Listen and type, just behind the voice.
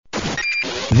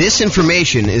This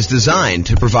information is designed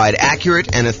to provide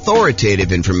accurate and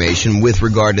authoritative information with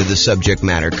regard to the subject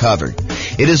matter covered.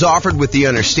 It is offered with the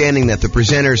understanding that the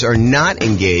presenters are not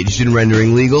engaged in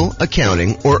rendering legal,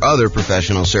 accounting, or other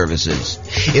professional services.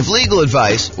 If legal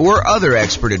advice or other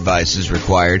expert advice is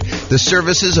required, the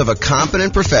services of a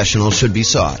competent professional should be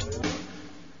sought.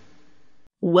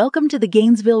 Welcome to the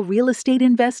Gainesville Real Estate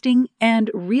Investing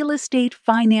and Real Estate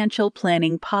Financial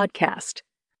Planning Podcast.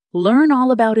 Learn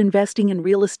all about investing in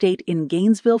real estate in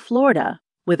Gainesville, Florida,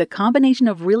 with a combination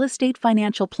of real estate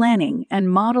financial planning and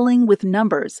modeling with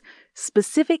numbers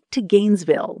specific to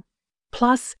Gainesville,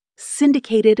 plus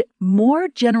syndicated, more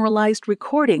generalized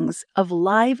recordings of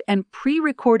live and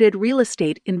pre-recorded real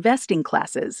estate investing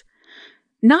classes,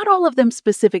 not all of them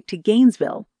specific to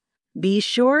Gainesville. Be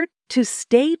sure to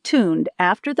stay tuned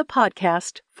after the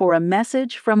podcast for a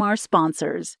message from our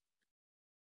sponsors.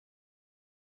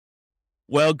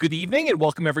 Well, good evening and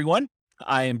welcome everyone.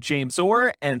 I am James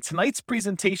Orr, and tonight's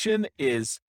presentation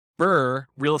is BRRRR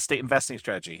Real Estate Investing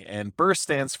Strategy. And BRRRR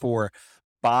stands for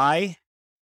Buy,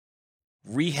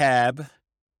 Rehab,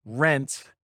 Rent,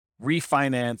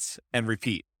 Refinance, and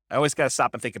Repeat. I always got to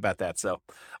stop and think about that. So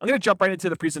I'm going to jump right into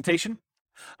the presentation.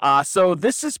 So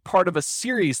this is part of a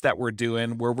series that we're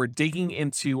doing where we're digging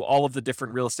into all of the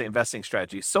different real estate investing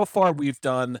strategies. So far, we've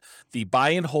done the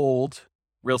buy and hold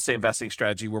real estate investing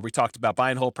strategy, where we talked about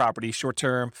buy and hold property,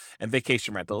 short-term and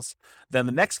vacation rentals. Then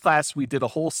the next class, we did a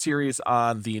whole series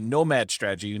on the nomad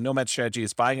strategy. Nomad strategy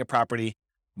is buying a property,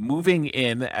 moving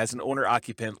in as an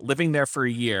owner-occupant, living there for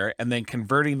a year, and then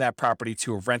converting that property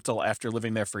to a rental after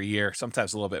living there for a year,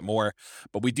 sometimes a little bit more.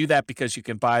 But we do that because you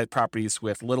can buy properties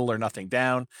with little or nothing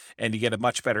down, and you get a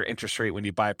much better interest rate when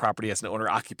you buy a property as an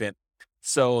owner-occupant.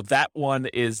 So that one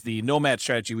is the nomad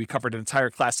strategy. We covered an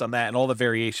entire class on that and all the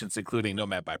variations, including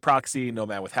nomad by proxy,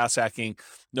 nomad with house hacking,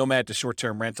 nomad to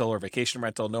short-term rental or vacation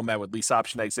rental, nomad with lease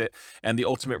option exit, and the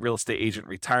ultimate real estate agent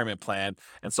retirement plan.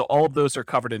 And so all of those are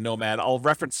covered in nomad. I'll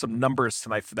reference some numbers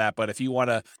tonight for that, but if you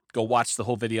want to go watch the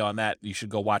whole video on that, you should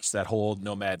go watch that whole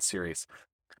nomad series.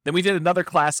 Then we did another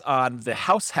class on the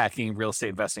house hacking real estate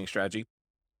investing strategy.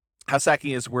 House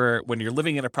hacking is where when you're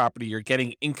living in a property, you're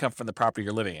getting income from the property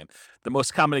you're living in. The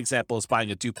most common example is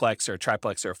buying a duplex or a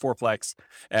triplex or a fourplex,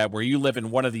 where you live in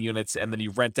one of the units and then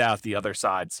you rent out the other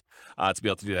sides to be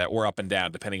able to do that, or up and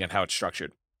down, depending on how it's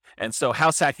structured. And so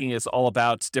house hacking is all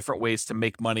about different ways to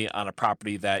make money on a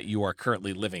property that you are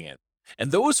currently living in.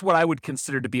 And those what I would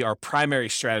consider to be our primary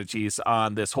strategies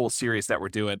on this whole series that we're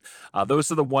doing.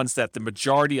 Those are the ones that the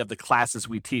majority of the classes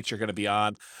we teach are going to be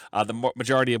on, the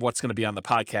majority of what's going to be on the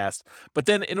podcast. But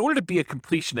then in order to be a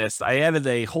completionist, I added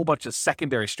a whole bunch of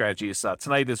secondary strategies.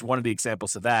 Tonight is one of the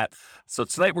examples of that. So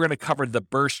tonight we're going to cover the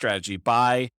BRRRR strategy: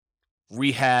 buy,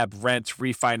 rehab, rent,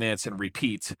 refinance, and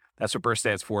repeat. That's what BRRRR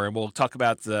stands for. And we'll talk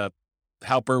about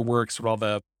how BRRRR works, what all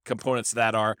the components of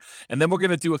that are. And then we're going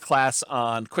to do a class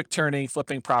on quick turning,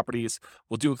 flipping properties.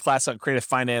 We'll do a class on creative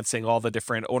financing, all the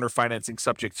different owner financing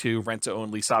subject to rent to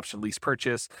own, lease option, lease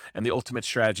purchase, and the ultimate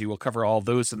strategy. We'll cover all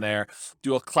those in there.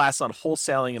 Do a class on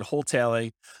wholesaling and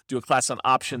wholetailing, do a class on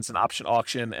options and option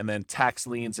auction, and then tax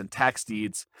liens and tax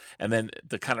deeds. And then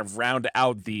to kind of round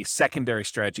out the secondary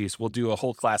strategies, we'll do a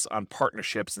whole class on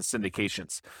partnerships and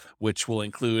syndications, which will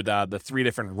include the three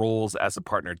different roles as a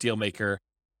partner: deal maker,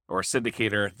 or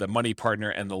syndicator, the money partner,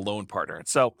 and the loan partner. And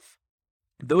so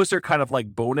those are kind of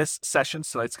like bonus sessions.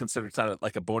 So it's considered kind of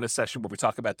like a bonus session where we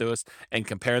talk about those and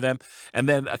compare them. And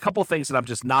then a couple of things that I'm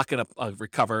just not going to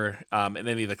recover in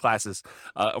any of the classes.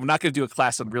 I'm not going to do a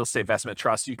class on real estate investment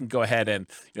trust. You can go ahead and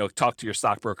talk to your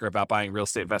stockbroker about buying real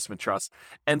estate investment trust.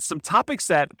 And some topics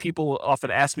that people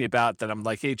often ask me about that I'm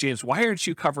like, hey, James, why aren't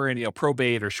you covering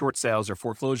probate or short sales or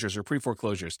foreclosures or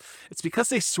pre-foreclosures? It's because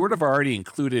they sort of are already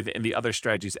included in the other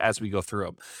strategies as we go through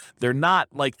them. They're not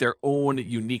like their own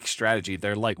unique strategy.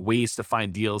 They're like ways to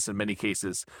find deals in many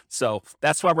cases. So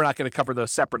that's why we're not going to cover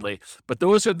those separately. But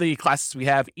those are the classes we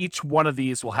have. Each one of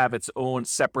these will have its own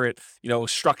separate,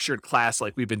 structured class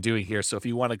like we've been doing here. So if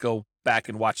you want to go back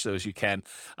and watch those, you can,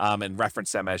 and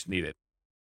reference them as needed.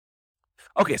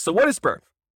 Okay, so what is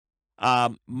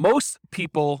BRRRR? Most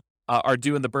people are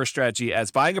doing the BRRRR strategy as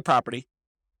buying a property,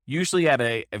 usually at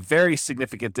a very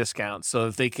significant discount, so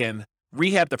that they can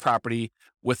rehab the property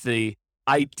with the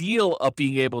ideal of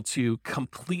being able to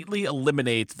completely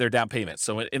eliminate their down payment.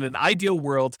 So in an ideal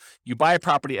world, you buy a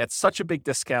property at such a big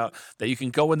discount that you can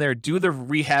go in there, do the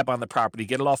rehab on the property,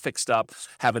 get it all fixed up,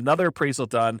 have another appraisal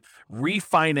done,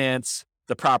 refinance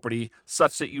the property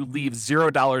such that you leave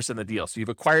 $0 in the deal. So you've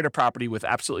acquired a property with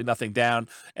absolutely nothing down,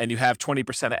 and you have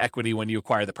 20% of equity when you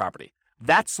acquire the property.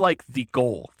 That's like the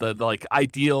goal, the like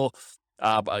ideal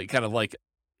kind of like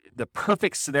the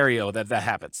perfect scenario that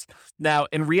happens. Now,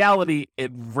 in reality,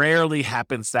 it rarely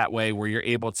happens that way where you're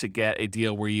able to get a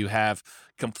deal where you have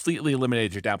completely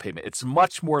eliminated your down payment. It's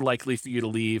much more likely for you to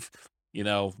leave,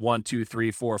 1, 2,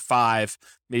 3, 4, 5,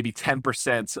 maybe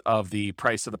 10% of the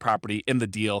price of the property in the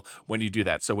deal when you do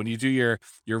that. So when you do your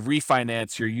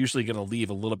refinance, you're usually going to leave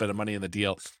a little bit of money in the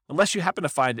deal, unless you happen to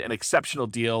find an exceptional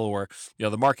deal, or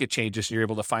the market changes and you're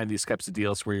able to find these types of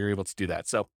deals where you're able to do that.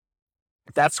 So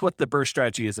that's what the BRRRR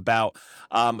strategy is about.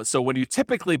 So when you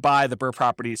typically buy the BRRRR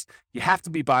properties, you have to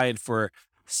be buying for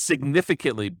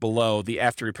significantly below the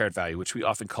after repaired value, which we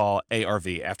often call ARV,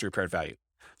 after repaired value.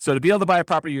 So to be able to buy a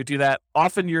property, you do that.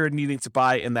 Often you're needing to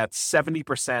buy in that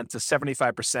 70% to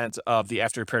 75% of the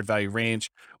after repaired value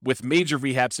range. With major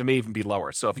rehabs, it may even be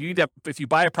lower. So if you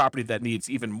buy a property that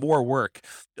needs even more work,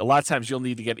 a lot of times you'll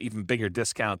need to get even bigger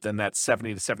discount than that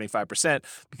 70 to 75%,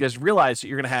 because realize that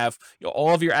you're going to have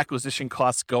all of your acquisition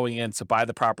costs going in to buy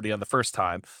the property on the first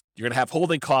time. You're going to have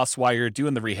holding costs while you're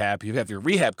doing the rehab. You have your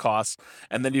rehab costs,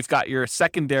 and then you've got your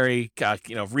secondary,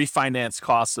 refinance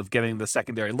costs of getting the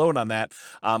secondary loan on that.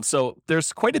 So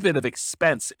there's quite a bit of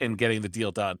expense in getting the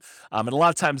deal done. And a lot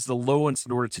of times the loans,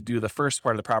 in order to do the first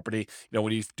part of the property,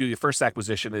 when you do your first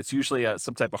acquisition, it's usually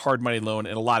some type of hard money loan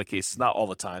in a lot of cases, not all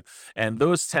the time. And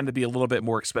those tend to be a little bit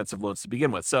more expensive loans to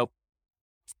begin with. So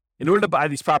in order to buy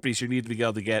these properties, you need to be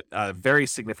able to get very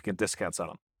significant discounts on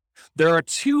them. There are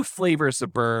two flavors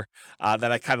of BRRRR that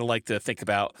I kind of like to think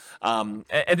about. And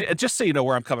just so you know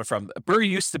where I'm coming from, BRRRR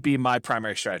used to be my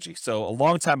primary strategy. So a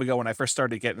long time ago, when I first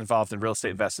started getting involved in real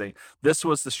estate investing, this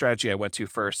was the strategy I went to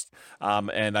first.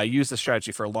 And I used the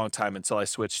strategy for a long time until I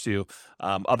switched to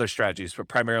other strategies, but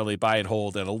primarily buy and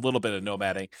hold and a little bit of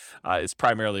nomading is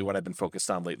primarily what I've been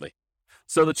focused on lately.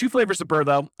 So the two flavors of BRRRR,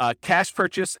 though, cash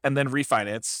purchase and then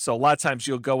refinance. So a lot of times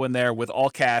you'll go in there with all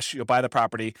cash, you'll buy the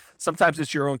property. Sometimes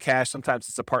it's your own cash, sometimes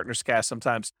it's a partner's cash,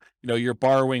 sometimes you're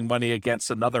borrowing money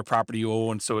against another property you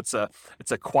own. So it's a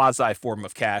quasi form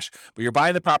of cash, but you're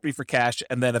buying the property for cash,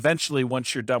 and then eventually,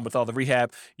 once you're done with all the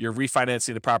rehab, you're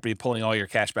refinancing the property and pulling all your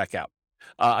cash back out.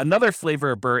 Another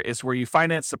flavor of BRRRR is where you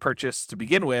finance the purchase to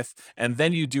begin with, and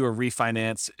then you do a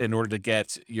refinance in order to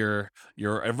get your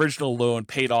original loan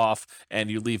paid off, and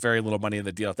you leave very little money in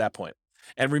the deal at that point.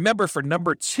 And remember, for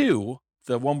number two,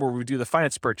 the one where we do the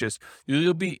finance purchase,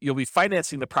 you'll be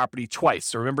financing the property twice.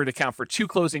 So remember to account for 2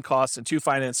 closing costs and 2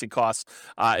 financing costs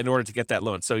in order to get that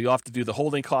loan. So you'll have to do the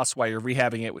holding costs while you're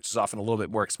rehabbing it, which is often a little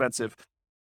bit more expensive,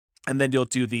 and then you'll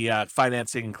do the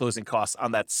financing and closing costs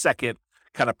on that second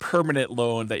kind of permanent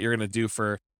loan that you're going to do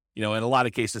for, in a lot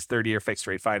of cases, 30-year fixed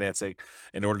rate financing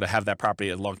in order to have that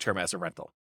property long-term as a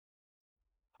rental.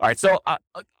 All right, so I'm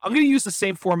going to use the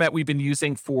same format we've been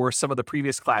using for some of the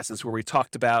previous classes where we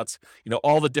talked about,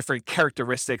 all the different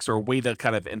characteristics or way to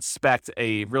kind of inspect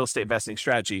a real estate investing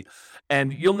strategy.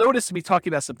 And you'll notice me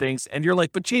talking about some things, and you're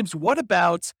like, but James, what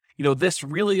about this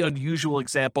really unusual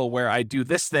example where I do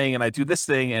this thing and I do this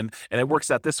thing and it works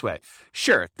out this way?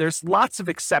 Sure, there's lots of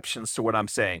exceptions to what I'm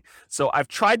saying. So I've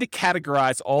tried to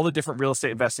categorize all the different real estate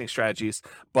investing strategies,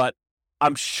 but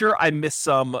I'm sure I missed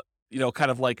some, kind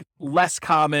of like less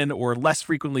common or less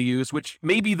frequently used, which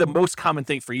may be the most common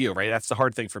thing for you, right? That's the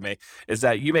hard thing for me, is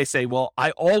that you may say, well,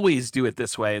 I always do it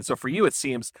this way. And so for you, it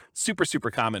seems super, super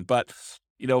common. But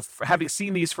having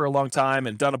seen these for a long time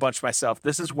and done a bunch myself,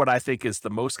 this is what I think is the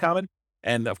most common.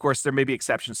 And of course, there may be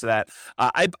exceptions to that.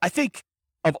 I think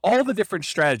of all the different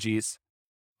strategies,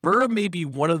 BRRRR may be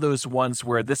one of those ones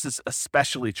where this is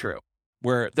especially true,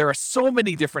 where there are so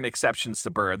many different exceptions to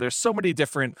BRRRR. There's so many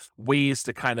different ways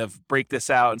to kind of break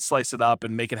this out and slice it up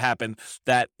and make it happen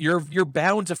that you're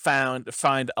bound to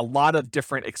find a lot of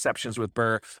different exceptions with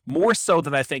BRRRR, more so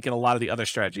than I think in a lot of the other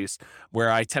strategies where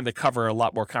I tend to cover a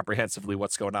lot more comprehensively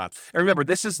what's going on. And remember,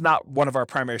 this is not one of our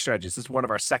primary strategies. This is one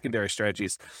of our secondary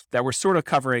strategies that we're sort of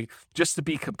covering just to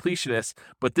be completionists,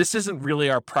 but this isn't really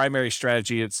our primary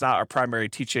strategy. It's not our primary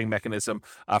teaching mechanism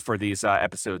for these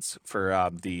episodes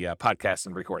for the podcast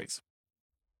and recordings.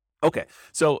 Okay,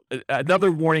 so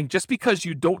another warning, just because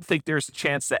you don't think there's a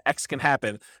chance that X can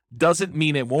happen doesn't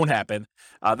mean it won't happen.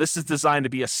 This is designed to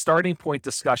be a starting point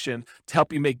discussion to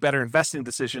help you make better investing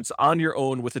decisions on your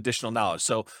own with additional knowledge.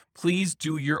 So please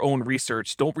do your own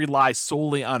research. Don't rely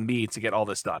solely on me to get all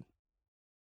this done.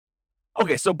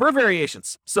 Okay, so BRRRR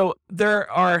variations. So there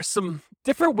are some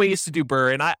different ways to do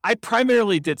BRRRR, and I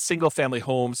primarily did single-family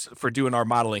homes for doing our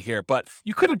modeling here, but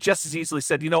you could have just as easily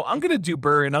said, I'm going to do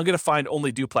BRRRR, and I'm going to find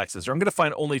only duplexes, or I'm going to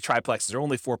find only triplexes, or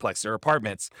only fourplexes, or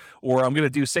apartments, or I'm going to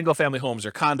do single-family homes,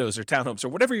 or condos, or townhomes, or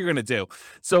whatever you're going to do.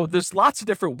 So there's lots of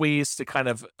different ways to kind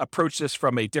of approach this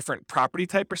from a different property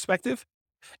type perspective.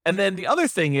 And then the other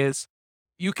thing is,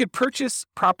 you could purchase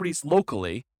properties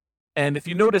locally. And if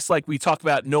you notice, like we talk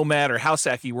about nomad or house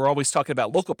hacking, we're always talking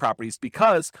about local properties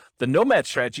because the nomad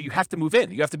strategy, you have to move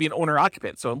in. You have to be an owner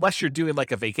occupant. So unless you're doing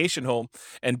like a vacation home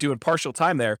and doing partial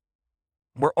time there,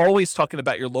 we're always talking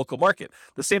about your local market.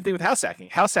 The same thing with house hacking.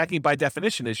 House hacking, by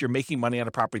definition, is you're making money on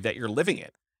a property that you're living in.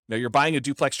 You're buying a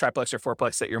duplex, triplex, or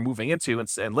fourplex that you're moving into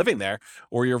and living there,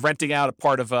 or you're renting out a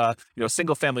part of a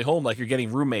single family home, like you're getting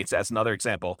roommates, as another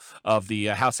example of the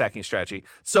house hacking strategy.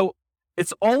 So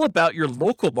it's all about your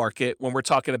local market when we're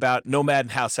talking about nomad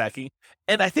and house hacking.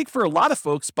 And I think for a lot of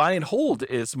folks, buy and hold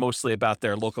is mostly about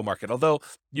their local market, although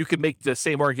you could make the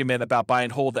same argument about buy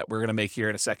and hold that we're going to make here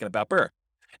in a second about BRRRR.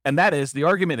 And that is, the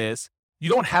argument is, you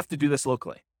don't have to do this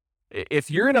locally.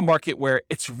 If you're in a market where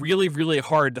it's really, really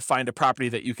hard to find a property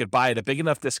that you could buy at a big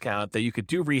enough discount that you could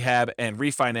do rehab and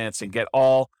refinance and get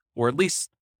all, or at least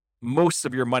most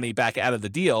of your money back out of the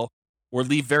deal, or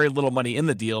leave very little money in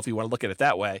the deal, if you want to look at it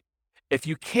that way. If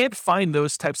you can't find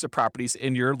those types of properties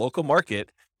in your local market,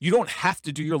 you don't have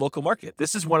to do your local market.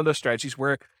 This is one of those strategies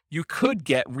where you could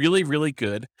get really, really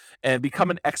good and become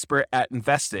an expert at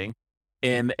investing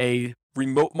in a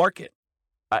remote market.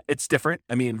 It's different.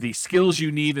 I mean, the skills you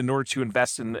need in order to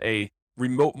invest in a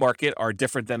remote market are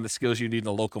different than the skills you need in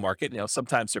a local market.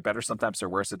 Sometimes they're better, sometimes they're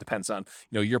worse. It depends on,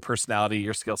 your personality,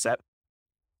 your skill set.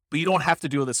 But you don't have to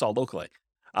do this all locally.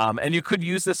 And you could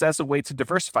use this as a way to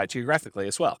diversify geographically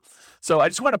as well. So I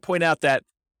just want to point out that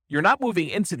you're not moving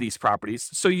into these properties.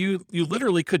 So you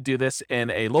literally could do this in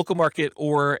a local market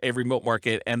or a remote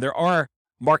market. And there are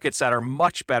markets that are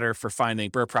much better for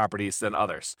finding BRRRR properties than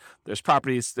others. There's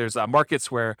markets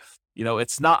where,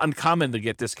 it's not uncommon to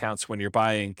get discounts when you're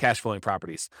buying cash flowing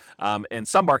properties. In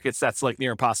some markets, that's like near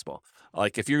impossible.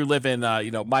 Like if you live in,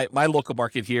 my local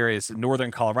market here is northern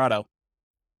Colorado.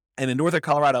 And in northern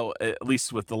Colorado, at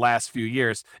least with the last few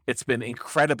years, it's been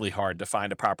incredibly hard to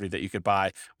find a property that you could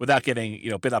buy without getting,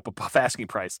 bid up above asking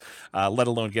price, let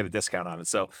alone get a discount on it.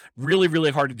 So really, really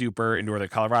hard to do BRRRR in northern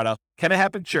Colorado. Can it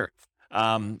happen? Sure.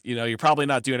 You're probably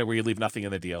not doing it where you leave nothing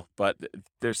in the deal, but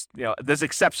there's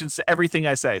exceptions to everything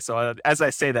I say. So as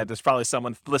I say that, there's probably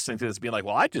someone listening to this being like,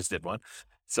 well, I just did one.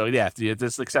 So yeah,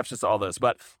 there's exceptions to all those,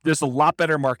 but there's a lot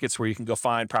better markets where you can go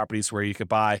find properties where you could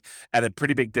buy at a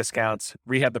pretty big discount,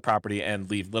 rehab the property, and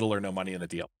leave little or no money in the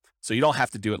deal. So you don't have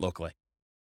to do it locally.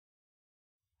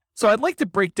 So I'd like to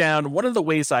break down one of the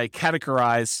ways I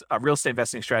categorize real estate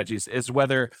investing strategies is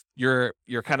whether you're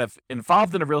kind of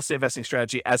involved in a real estate investing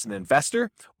strategy as an investor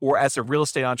or as a real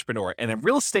estate entrepreneur. And a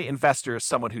real estate investor is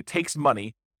someone who takes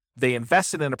money, they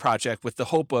invest it in a project with the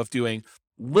hope of doing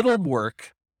little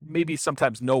work, maybe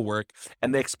sometimes no work,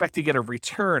 and they expect to get a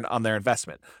return on their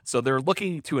investment. So they're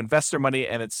looking to invest their money,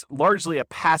 and it's largely a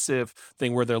passive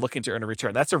thing where they're looking to earn a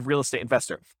return. That's a real estate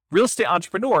investor. Real estate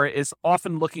entrepreneur is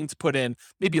often looking to put in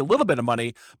maybe a little bit of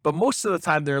money, but most of the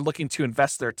time they're looking to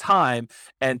invest their time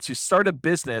and to start a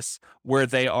business where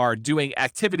they are doing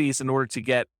activities in order to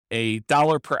get a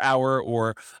dollar per hour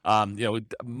or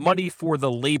money for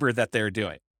the labor that they're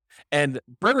doing. And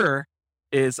BRRRR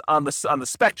is on the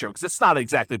spectrum, because it's not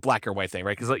exactly black or white thing,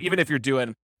 right? Because even if you're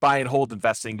doing buy and hold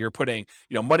investing, you're putting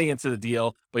money into the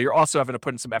deal, but you're also having to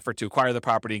put in some effort to acquire the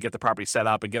property and get the property set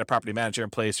up and get a property manager in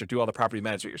place or do all the property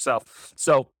management yourself.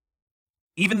 So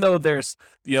even though there's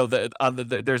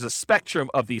there's a spectrum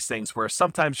of these things where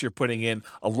sometimes you're putting in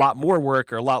a lot more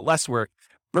work or a lot less work,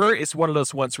 BRRRR is one of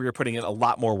those ones where you're putting in a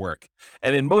lot more work.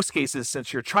 And in most cases,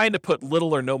 since you're trying to put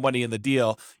little or no money in the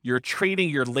deal, you're trading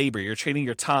your labor, you're trading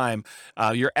your time,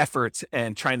 your efforts,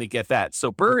 and trying to get that.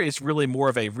 So BRRRR is really more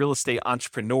of a real estate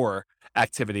entrepreneur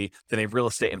activity than a real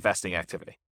estate investing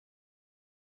activity.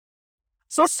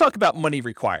 So let's talk about money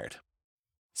required.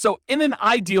 So in an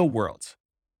ideal world,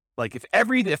 like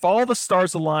if all the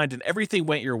stars aligned and everything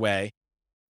went your way,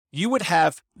 you would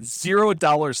have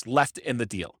 $0 left in the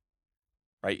deal.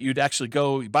 Right? You'd actually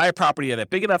go buy a property at a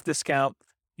big enough discount.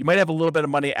 You might have a little bit of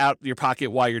money out of your pocket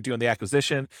while you're doing the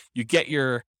acquisition. You get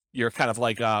your kind of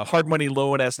like a hard money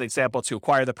loan, as an example, to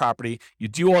acquire the property. You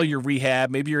do all your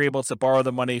rehab. Maybe you're able to borrow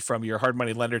the money from your hard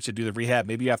money lender to do the rehab.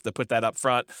 Maybe you have to put that up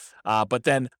front. But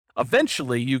then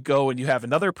eventually you go and you have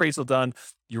another appraisal done.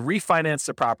 You refinance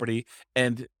the property.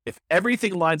 And if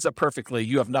everything lines up perfectly,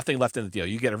 you have nothing left in the deal.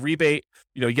 You get a rebate.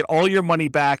 You get all your money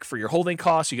back for your holding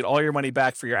costs. You get all your money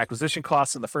back for your acquisition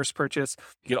costs in the first purchase.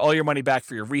 You get all your money back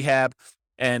for your rehab.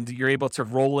 And you're able to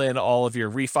roll in all of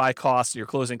your refi costs, your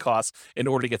closing costs in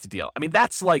order to get the deal. I mean,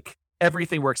 that's like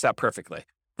everything works out perfectly.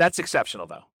 That's exceptional,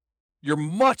 though. You're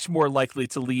much more likely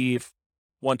to leave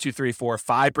 1, 2, 3, 4,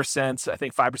 5%. I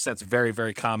think 5% is very,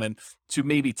 very common, to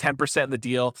maybe 10% in the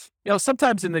deal.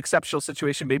 Sometimes in an exceptional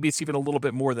situation, maybe it's even a little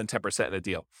bit more than 10% in a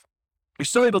deal. You're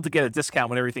still able to get a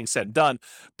discount when everything's said and done,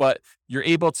 but you're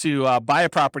able to buy a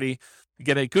property,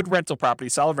 get a good rental property,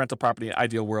 solid rental property in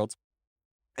ideal world,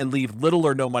 and leave little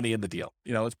or no money in the deal.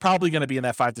 It's probably going to be in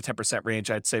that 5 to 10% range,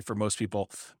 I'd say, for most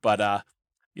people. But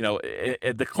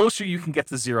the closer you can get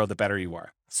to zero, the better you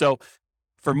are. So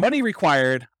for money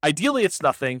required, ideally it's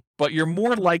nothing, but you're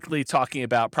more likely talking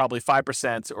about probably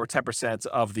 5% or 10%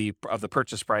 of the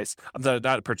purchase price, not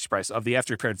the purchase price, of the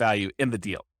after repaired value in the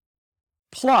deal.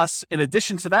 Plus, in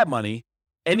addition to that money,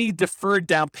 any deferred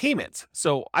down payment.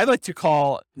 So I like to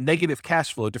call negative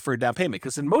cash flow deferred down payment,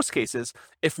 because in most cases,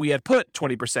 if we had put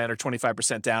 20% or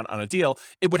 25% down on a deal,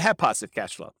 it would have positive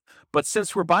cash flow. But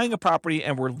since we're buying a property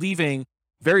and we're leaving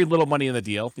very little money in the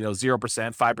deal, 0%,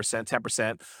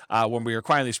 5%, 10%, when we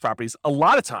acquire these properties, a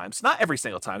lot of times, not every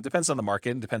single time, depends on the market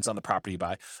and depends on the property you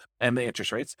buy and the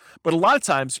interest rates, but a lot of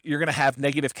times you're going to have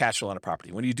negative cash flow on a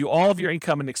property. When you do all of your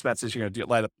income and expenses, you're going to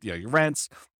light up your rents,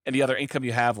 any other income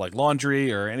you have like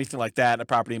laundry or anything like that in a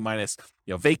property, minus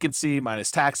vacancy,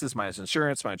 minus taxes, minus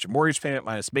insurance, minus your mortgage payment,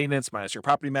 minus maintenance, minus your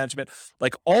property management,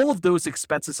 like all of those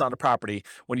expenses on a property,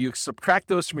 when you subtract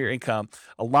those from your income,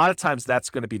 a lot of times that's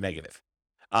going to be negative.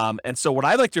 And so what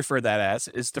I like to refer to that as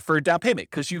is deferred down payment,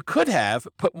 because you could have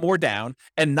put more down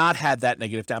and not had that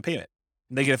negative down payment,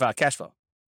 negative cash flow.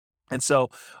 And so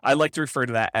I like to refer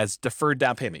to that as deferred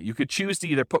down payment. You could choose to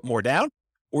either put more down,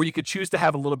 or you could choose to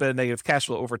have a little bit of negative cash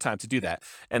flow over time to do that.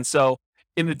 And so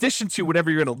in addition to whatever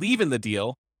you're going to leave in the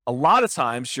deal, a lot of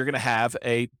times you're going to have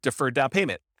a deferred down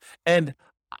payment. And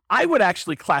I would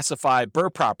actually classify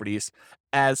BRRRR properties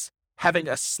as having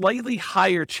a slightly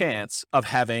higher chance of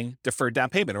having deferred down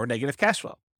payment or negative cash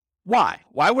flow. Why?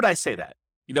 Why would I say that?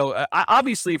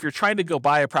 Obviously, if you're trying to go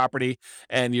buy a property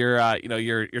and you're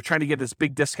trying to get this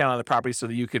big discount on the property so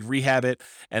that you could rehab it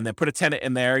and then put a tenant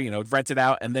in there, rent it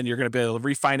out, and then you're going to be able to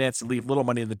refinance and leave little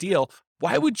money in the deal,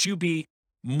 why would you be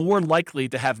more likely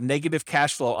to have negative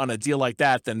cash flow on a deal like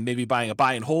that than maybe buying a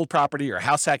buy and hold property or a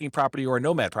house hacking property or a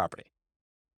nomad property?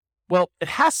 Well, it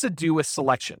has to do with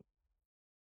selection.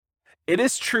 It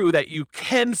is true that you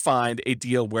can find a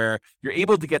deal where you're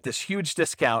able to get this huge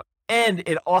discount and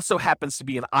it also happens to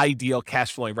be an ideal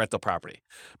cash flowing rental property.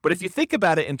 But if you think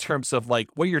about it in terms of like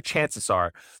what your chances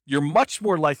are, you're much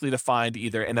more likely to find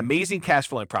either an amazing cash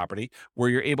flowing property where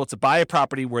you're able to buy a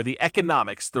property where the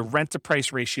economics, the rent to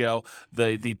price ratio,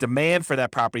 the demand for that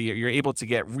property, you're able to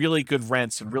get really good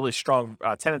rents and really strong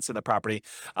tenants in the property,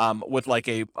 with like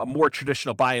a more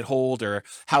traditional buy and hold or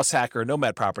house hack or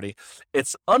nomad property.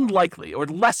 It's unlikely or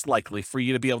less likely for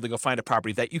you to be able to go find a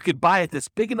property that you could buy at this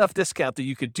big enough discount that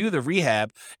you could do the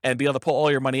rehab and be able to pull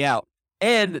all your money out.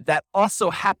 And that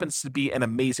also happens to be an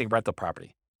amazing rental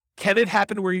property. Can it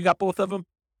happen where you got both of them?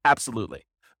 Absolutely.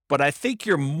 But I think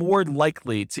you're more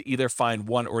likely to either find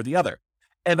one or the other.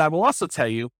 And I will also tell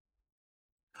you,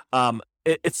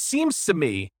 it seems to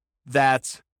me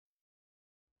that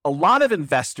a lot of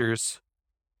investors,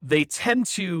 they tend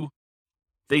to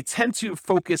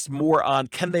focus more on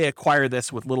can they acquire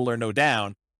this with little or no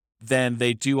down than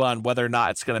they do on whether or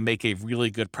not it's going to make a really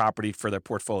good property for their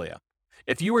portfolio.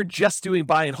 If you are just doing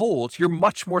buy and hold, you're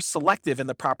much more selective in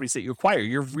the properties that you acquire.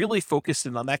 You're really focused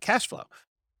in on that cash flow.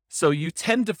 So you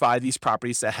tend to buy these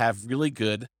properties that have really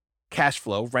good cash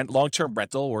flow, long-term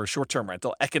rental or short-term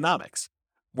rental economics.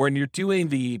 When you're doing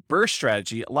the BRRRR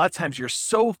strategy, a lot of times you're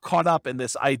so caught up in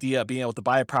this idea of being able to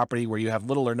buy a property where you have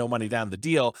little or no money down the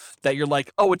deal that you're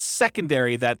like, oh, it's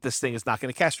secondary that this thing is not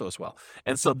going to cash flow as well.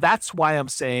 And so that's why I'm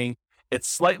saying it's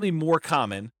slightly more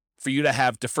common for you to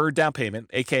have deferred down payment,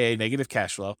 aka negative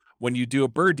cash flow, when you do a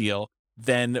BRRRR deal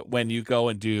than when you go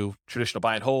and do traditional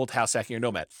buy and hold, house hacking, or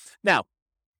nomad. Now,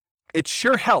 it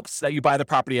sure helps that you buy the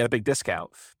property at a big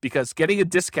discount, because getting a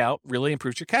discount really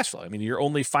improves your cash flow. I mean, you're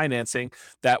only financing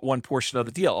that one portion of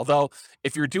the deal. Although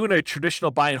if you're doing a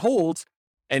traditional buy and hold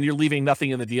and you're leaving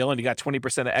nothing in the deal and you got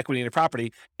 20% of equity in your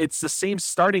property, it's the same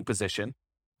starting position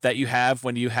that you have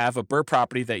when you have a BRRRR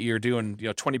property that you're doing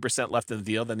 20% left in the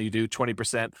deal, then you do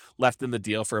 20% left in the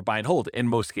deal for a buy and hold in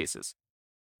most cases.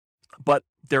 But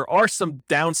there are some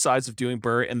downsides of doing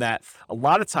BRRRR in that a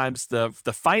lot of times the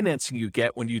financing you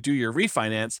get when you do your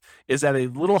refinance is at a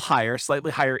little higher,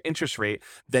 slightly higher interest rate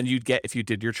than you'd get if you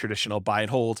did your traditional buy and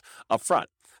hold up front.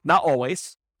 Not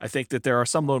always. I think that there are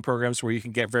some loan programs where you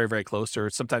can get very, very close, or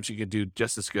sometimes you can do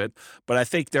just as good. But I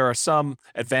think there are some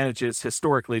advantages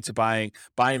historically to buying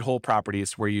buy and hold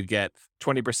properties where you get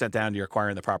 20% down, you're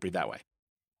acquiring the property that way.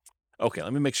 Okay,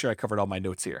 let me make sure I covered all my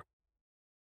notes here.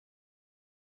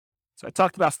 So I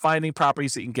talked about finding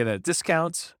properties that you can get at a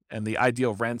discount, and the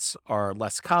ideal rents are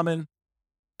less common.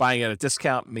 Buying at a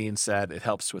discount means that it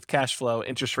helps with cash flow.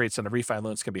 Interest rates on the refi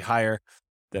loans can be higher.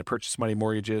 than purchase money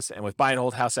mortgages. And with buy and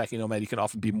hold, house hacking, nomad, you can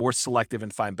often be more selective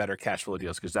and find better cash flow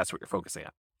deals because that's what you're focusing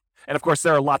on. And of course,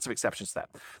 there are lots of exceptions to that.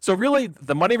 So really,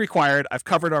 the money required, I've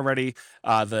covered already.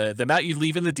 The amount you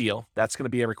leave in the deal, that's going to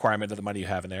be a requirement of the money you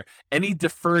have in there. Any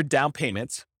deferred down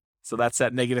payments, so that's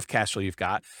that negative cash flow you've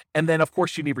got. And then, of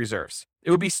course, you need reserves.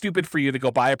 It would be stupid for you to go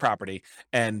buy a property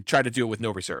and try to do it with no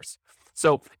reserves.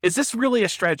 So is this really a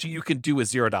strategy you can do with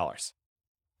 $0?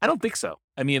 I don't think so.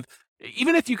 I mean,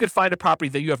 even if you could find a property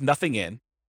that you have nothing in,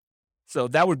 so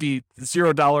that would be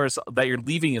 $0 that you're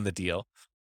leaving in the deal.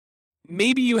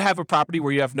 Maybe you have a property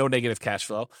where you have no negative cash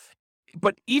flow,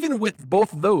 but even with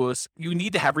both those, you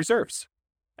need to have reserves.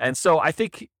 And so I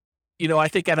think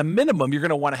at a minimum, you're going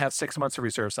to want to have 6 months of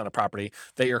reserves on a property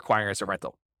that you're acquiring as a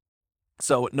rental.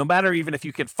 So no matter even if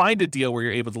you can find a deal where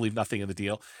you're able to leave nothing in the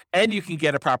deal, and you can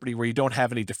get a property where you don't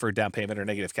have any deferred down payment or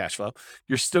negative cash flow,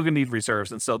 you're still going to need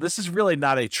reserves. And so this is really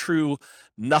not a true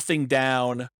nothing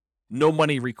down, no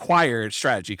money required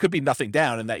strategy. It could be nothing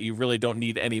down in that you really don't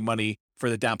need any money for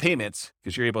the down payments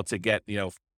because you're able to get,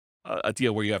 a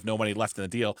deal where you have no money left in the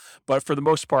deal. But for the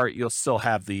most part, you'll still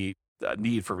have the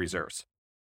need for reserves.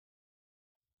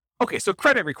 Okay, so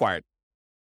credit required.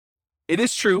 It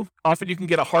is true. Often you can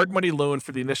get a hard money loan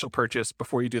for the initial purchase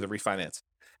before you do the refinance.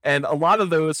 And a lot of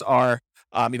those are,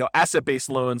 asset-based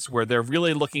loans where they're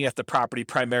really looking at the property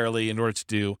primarily in order to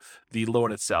do the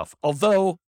loan itself.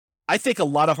 Although I think a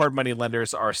lot of hard money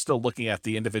lenders are still looking at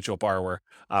the individual borrower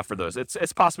for those.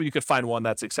 It's possible you could find one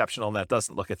that's exceptional and that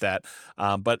doesn't look at that.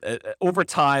 But over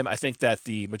time, I think that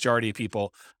the majority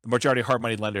of hard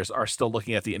money lenders are still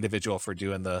looking at the individual for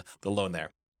doing the loan there.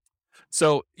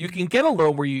 So you can get a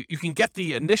loan where you can get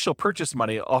the initial purchase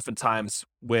money oftentimes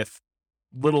with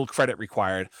little credit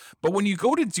required. But when you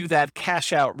go to do that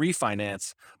cash out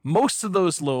refinance, most of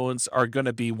those loans are going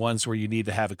to be ones where you need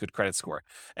to have a good credit score.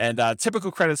 And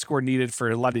typical credit score needed for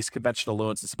a lot of these conventional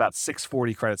loans is about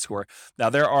 640 credit score. Now,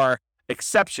 there are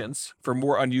exceptions for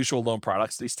more unusual loan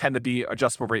products. These tend to be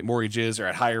adjustable rate mortgages or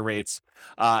at higher rates,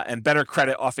 and better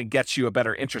credit often gets you a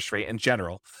better interest rate in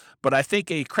general. But I think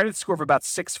a credit score of about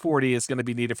 640 is going to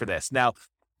be needed for this. Now,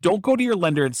 don't go to your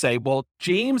lender and say, well,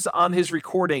 James on his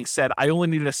recording said I only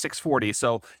needed a 640,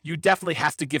 so you definitely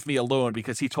have to give me a loan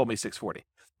because he told me 640.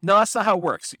 No, that's not how it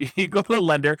works. You go to the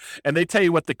lender and they tell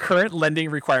you what the current lending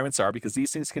requirements are because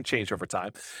these things can change over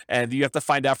time. And you have to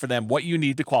find out for them what you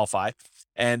need to qualify.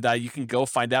 And you can go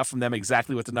find out from them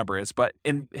exactly what the number is. But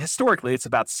historically, it's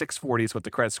about 640 is what the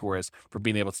credit score is for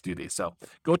being able to do these. So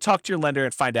go talk to your lender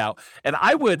and find out. And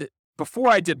before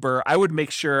I did BRRRR, I would make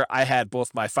sure I had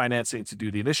both my financing to do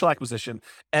the initial acquisition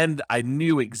and I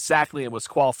knew exactly and was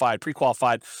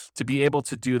pre-qualified to be able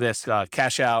to do this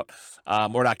cash out,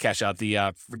 or not cash out, the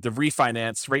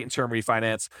refinance, rate and term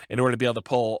refinance in order to be able to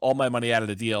pull all my money out of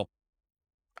the deal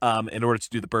in order to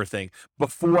do the BRRRR thing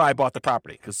before I bought the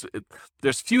property. Because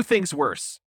there's few things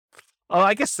worse.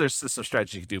 I guess there's some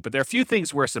strategy you can do, but there are a few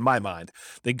things worse in my mind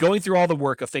than going through all the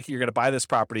work of thinking you're going to buy this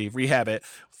property, rehab it,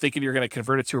 thinking you're going to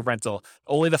convert it to a rental,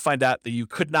 only to find out that you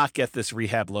could not get this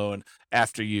rehab loan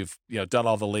after you've done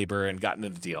all the labor and gotten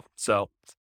in the deal. So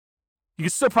you can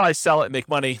still probably sell it and make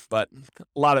money, but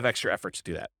a lot of extra effort to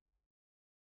do that.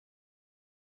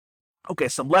 Okay,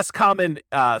 some less common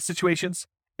situations.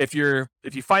 If you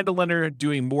find a lender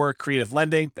doing more creative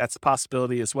lending, that's a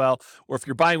possibility as well. Or if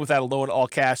you're buying without a loan, all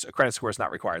cash, a credit score is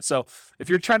not required. So if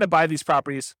you're trying to buy these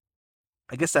properties,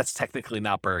 I guess that's technically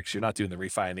not BRRRR because you're not doing the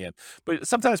refi in the end. But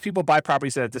sometimes people buy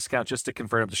properties at a discount just to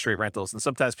convert them to straight rentals. And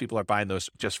sometimes people are buying those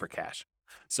just for cash.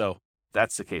 So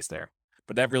that's the case there.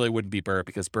 But that really wouldn't be BRRRR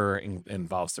because BRRRR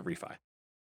involves the refi.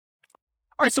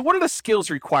 All right, so what are the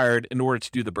skills required in order to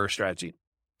do the BRRRR strategy?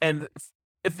 And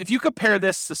if you compare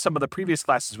this to some of the previous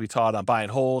classes we taught on buy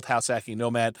and hold, house hacking,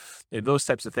 nomad, those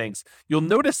types of things, you'll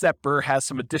notice that BRRRR has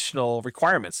some additional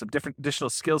requirements, some different additional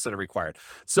skills that are required.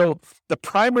 So the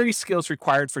primary skills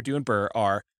required for doing BRRRR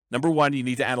are, number one, you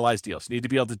need to analyze deals. You need to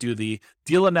be able to do the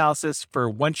deal analysis for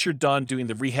once you're done doing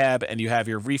the rehab and you have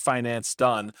your refinance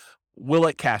done, will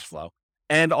it cash flow?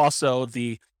 And also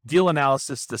the deal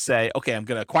analysis to say, okay, I'm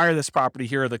going to acquire this property.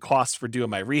 Here are the costs for doing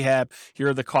my rehab. Here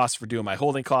are the costs for doing my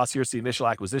holding costs. Here's the initial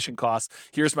acquisition costs.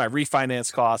 Here's my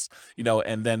refinance costs,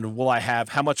 and then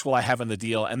how much will I have in the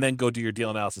deal? And then go do your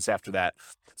deal analysis after that.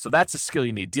 So that's a skill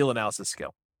you need, deal analysis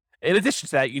skill. In addition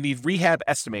to that, you need rehab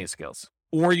estimating skills,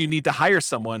 or you need to hire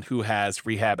someone who has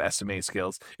rehab estimating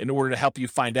skills in order to help you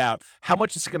find out how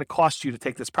much it's going to cost you to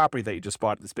take this property that you just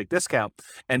bought at this big discount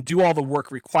and do all the work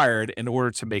required in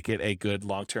order to make it a good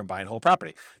long-term buy and hold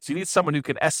property. So you need someone who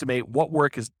can estimate what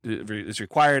work is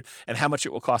required and how much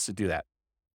it will cost to do that.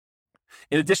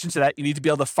 In addition to that, you need to be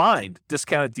able to find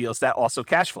discounted deals that also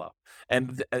cash flow.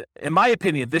 And in my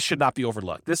opinion, this should not be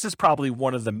overlooked. This is probably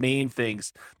one of the main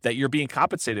things that you're being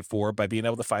compensated for by being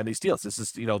able to find these deals. This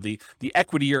is, the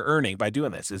equity you're earning by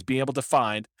doing this is being able to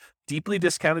find deeply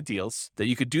discounted deals that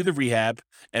you could do the rehab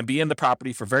and be in the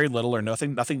property for very little or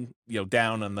nothing,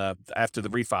 down on after the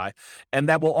refi, and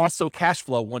that will also cash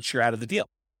flow once you're out of the deal.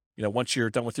 Once you're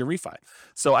done with your refi.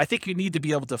 So I think you need to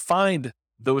be able to find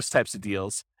those types of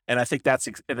deals, and I think that's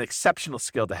an exceptional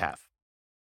skill to have.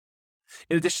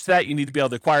 In addition to that, you need to be able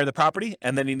to acquire the property,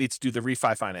 and then you need to do the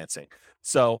refi financing.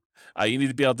 So you need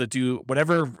to be able to do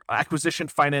whatever acquisition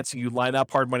financing you line up,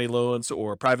 hard money loans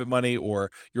or private money or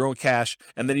your own cash,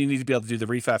 and then you need to be able to do the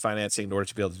refi financing in order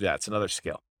to be able to do that. It's another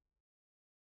skill.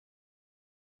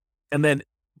 And then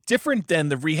different than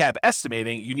the rehab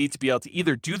estimating, you need to be able to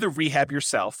either do the rehab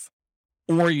yourself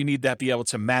or you need to be able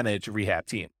to manage a rehab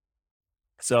team.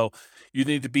 So you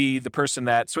need to be the person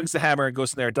that swings the hammer and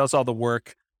goes in there, does all the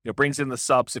work, brings in the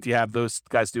subs if you have those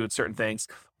guys doing certain things,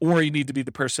 or you need to be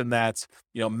the person that,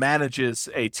 manages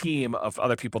a team of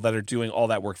other people that are doing all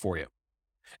that work for you.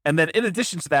 And then in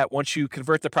addition to that, once you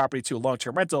convert the property to a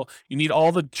long-term rental, you need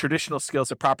all the traditional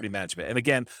skills of property management. And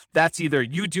again, that's either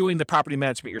you doing the property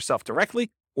management yourself directly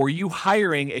or you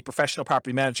hiring a professional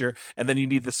property manager, and then you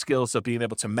need the skills of being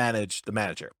able to manage the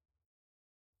manager.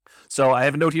 So I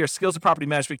have a note here, skills of property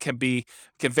management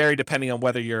can vary depending on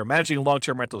whether you're managing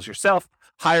long-term rentals yourself,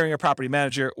 hiring a property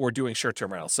manager, or doing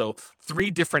short-term rentals. So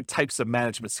 3 different types of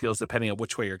management skills depending on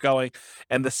which way you're going.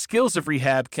 And the skills of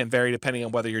rehab can vary depending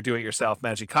on whether you're doing it yourself,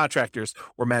 managing contractors,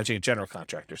 or managing a general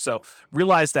contractor. So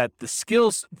realize that the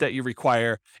skills that you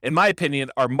require, in my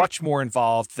opinion, are much more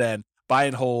involved than buy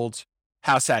and hold,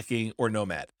 house hacking, or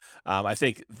nomad. I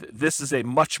think this is a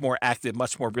much more active,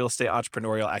 much more real estate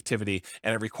entrepreneurial activity,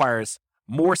 and it requires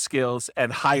more skills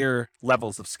and higher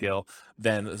levels of skill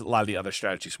than a lot of the other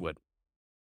strategies would.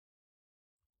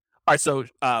 All right, so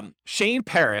Shane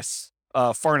Paris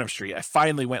of Farnham Street, I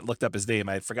finally went and looked up his name.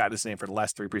 I had forgotten his name for the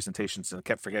last 3 presentations and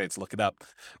kept forgetting to look it up.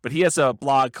 But he has a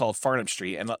blog called Farnham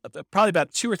Street, and probably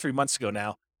about 2 or 3 months ago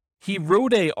now, he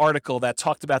wrote an article that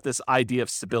talked about this idea of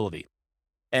stability.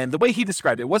 And the way he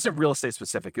described it wasn't real estate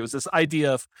specific. It was this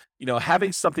idea of,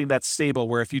 having something that's stable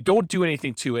where if you don't do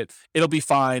anything to it, it'll be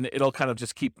fine. It'll kind of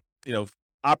just keep,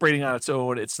 operating on its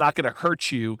own. It's not going to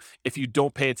hurt you if you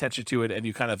don't pay attention to it and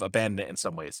you kind of abandon it in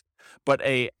some ways. But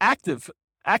a active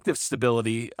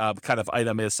stability kind of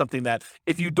item is something that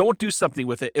if you don't do something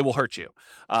with it, it will hurt you.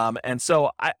 And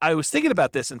so I was thinking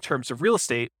about this in terms of real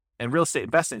estate and real estate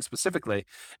investing specifically.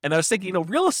 And I was thinking,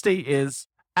 real estate is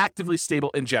actively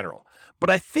stable in general. But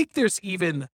I think there's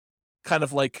even kind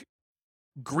of like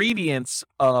gradients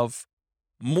of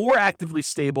more actively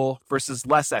stable versus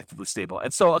less actively stable.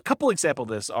 And so a couple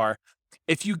examples of this are,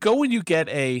 if you go and you get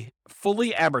a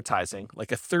fully amortizing,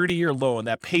 like a 30-year loan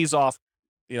that pays off,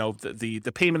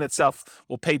 the payment itself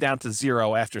will pay down to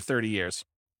 0 after 30 years.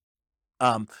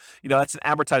 That's an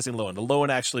amortizing loan. The loan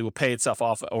actually will pay itself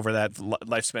off over that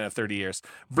lifespan of 30 years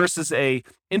versus a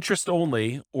interest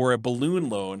only or a balloon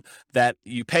loan that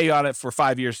you pay on it for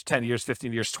 5 years, 10 years,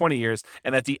 15 years, 20 years.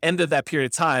 And at the end of that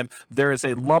period of time, there is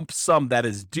a lump sum that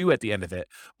is due at the end of it.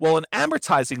 Well, an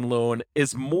amortizing loan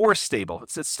is more stable.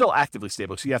 It's still actively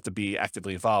stable, so you have to be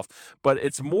actively involved, but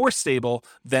it's more stable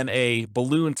than a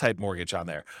balloon type mortgage on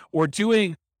there. Or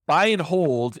doing buy and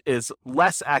hold is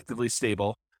less actively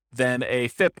stable than a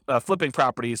flipping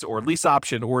properties or lease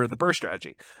option or the BRRRR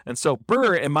strategy. And so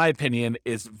BRRRR, in my opinion,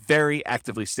 is very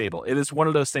actively stable. It is one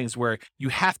of those things where you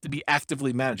have to be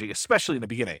actively managing, especially in the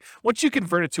beginning. Once you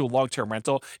convert it to a long-term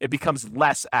rental, it becomes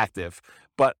less active.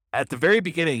 But at the very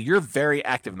beginning, you're very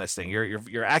active in this thing.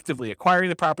 You're actively acquiring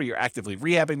the property, you're actively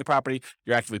rehabbing the property,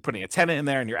 you're actively putting a tenant in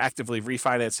there, and you're actively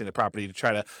refinancing the property to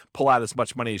try to pull out as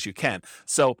much money as you can.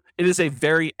 So it is a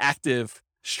very active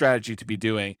strategy to be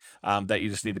doing that you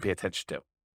just need to pay attention to.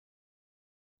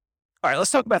 All right, let's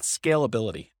talk about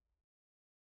scalability.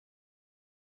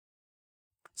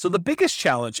 So the biggest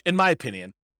challenge, in my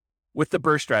opinion, with the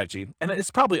BRRRR strategy, and it's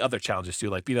probably other challenges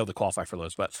too, like being able to qualify for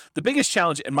loans, but the biggest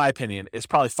challenge, in my opinion, is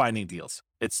probably finding deals.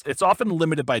 It's often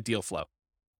limited by deal flow.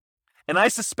 And I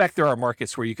suspect there are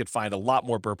markets where you could find a lot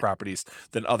more BRRRR properties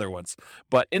than other ones.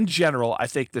 But in general, I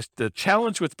think the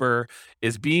challenge with BRRRR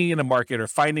is being in a market or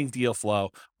finding deal flow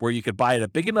where you could buy at a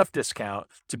big enough discount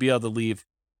to be able to leave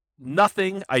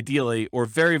nothing, ideally, or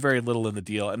very, very little in the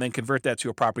deal, and then convert that to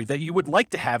a property that you would like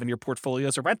to have in your portfolio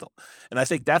as a rental. And I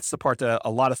think that's the part that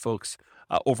a lot of folks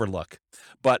overlook.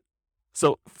 But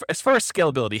So as far as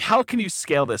scalability, how can you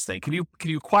scale this thing? Can you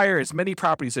acquire as many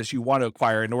properties as you want to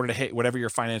acquire in order to hit whatever your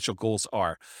financial goals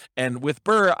are? And with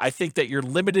BRRRR, I think that you're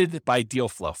limited by deal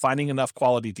flow, finding enough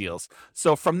quality deals.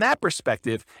 So from that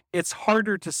perspective, it's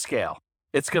harder to scale.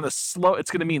 It's going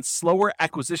to mean slower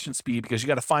acquisition speed because you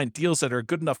got to find deals that are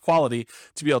good enough quality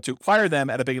to be able to acquire them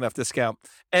at a big enough discount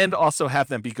and also have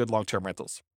them be good long-term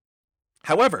rentals.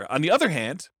 However, on the other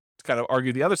hand, to kind of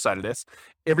argue the other side of this,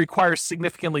 it requires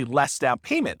significantly less down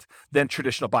payment than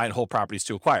traditional buy and hold properties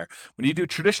to acquire. When you do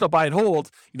traditional buy and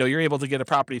hold, you're able to get a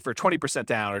property for 20%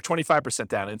 down or 25%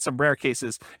 down. In some rare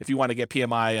cases, if you want to get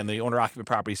PMI and the owner occupant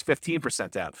properties, 15%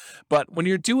 down. But when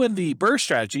you're doing the BRRRR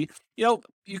strategy,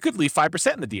 you could leave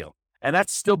 5% in the deal. And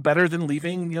that's still better than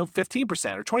leaving,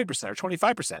 15% or 20% or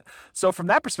 25%. So from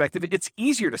that perspective, it's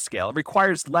easier to scale. It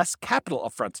requires less capital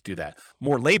upfront to do that.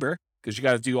 More labor, because you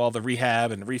got to do all the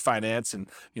rehab and refinance and,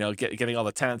 getting all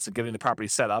the tenants and getting the property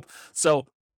set up. So,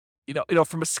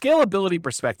 from a scalability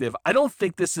perspective, I don't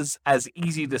think this is as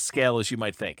easy to scale as you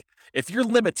might think. If your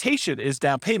limitation is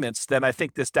down payments, then I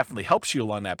think this definitely helps you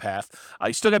along that path.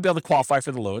 You still got to be able to qualify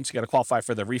for the loans. You got to qualify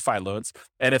for the refi loans.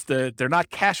 And if they're not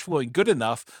cash flowing good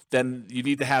enough, then you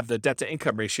need to have the debt to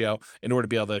income ratio in order to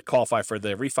be able to qualify for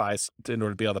the refis, in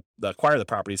order to be able to acquire the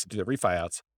properties and do the refi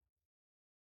outs.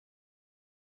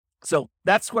 So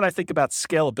that's what I think about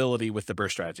scalability with the BRRRR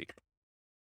strategy.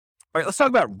 All right, let's talk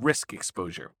about risk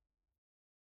exposure.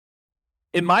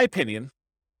 In my opinion,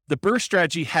 the BRRRR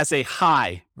strategy has a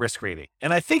high risk rating.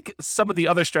 And I think some of the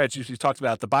other strategies we talked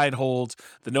about, the buy and hold,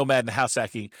 the nomad and the house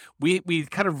hacking, we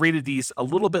kind of rated these a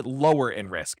little bit lower in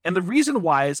risk. And the reason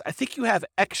why is I think you have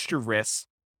extra risks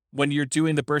when you're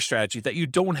doing the BRRRR strategy that you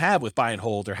don't have with buy and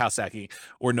hold or house hacking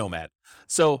or nomad.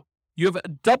 So you have a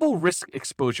double risk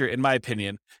exposure, in my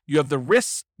opinion. You have the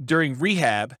risks during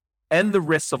rehab and the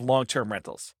risks of long-term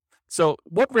rentals. So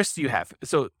what risks do you have?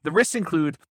 So the risks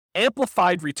include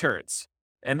amplified returns,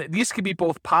 and these can be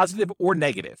both positive or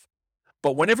negative.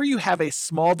 But whenever you have a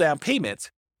small down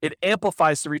payment, it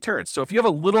amplifies the returns. So if you have a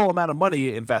little amount of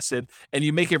money invested and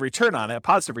you make a return on it, a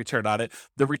positive return on it,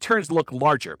 the returns look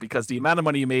larger because the amount of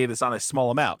money you made is on a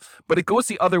small amount. But it goes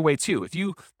the other way too. If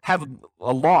you have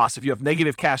a loss, if you have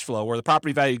negative cash flow or the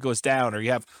property value goes down or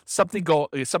you have something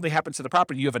happens to the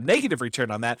property, you have a negative return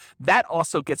on that, that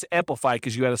also gets amplified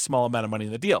because you had a small amount of money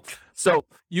in the deal. So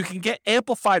you can get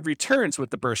amplified returns with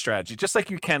the BRRRR strategy, just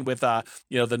like you can with the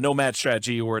nomad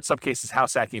strategy, or in some cases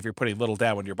house hacking if you're putting little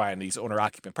down when you're buying these owner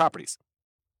occupant properties.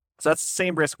 So that's the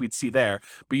same risk we'd see there,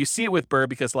 but you see it with BRRRR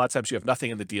because a lot of times you have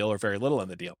nothing in the deal or very little in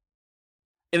the deal.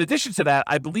 In addition to that,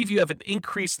 I believe you have an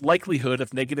increased likelihood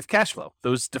of negative cash flow,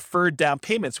 those deferred down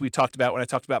payments we talked about when I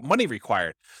talked about money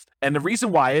required. And the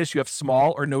reason why is you have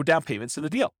small or no down payments in the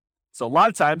deal. So a lot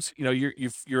of times,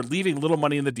 you're leaving little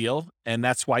money in the deal, and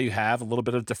that's why you have a little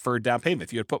bit of deferred down payment.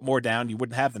 If you had put more down, you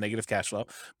wouldn't have the negative cash flow.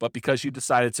 But because you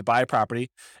decided to buy a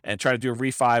property and try to do a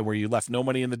refi where you left no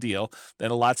money in the deal,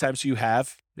 then a lot of times you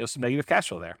have some negative cash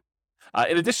flow there.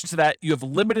 In addition to that, you have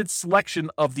limited selection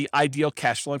of the ideal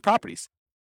cash flowing properties.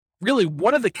 Really,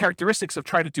 one of the characteristics of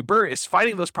trying to do BRRRR is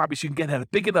finding those properties you can get at a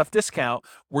big enough discount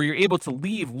where you're able to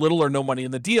leave little or no money in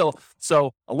the deal.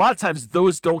 So a lot of times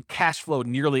those don't cash flow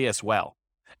nearly as well.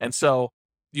 And so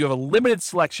you have a limited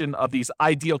selection of these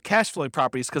ideal cash flowing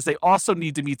properties because they also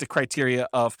need to meet the criteria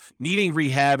of needing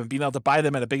rehab and being able to buy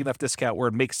them at a big enough discount where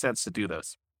it makes sense to do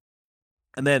those.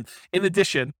 And then in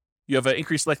addition, you have an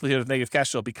increased likelihood of negative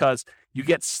cash flow because you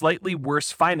get slightly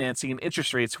worse financing and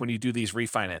interest rates when you do these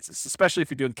refinances, especially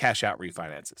if you're doing cash out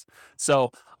refinances.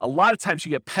 So a lot of times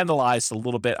you get penalized a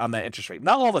little bit on that interest rate.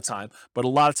 Not all the time, but a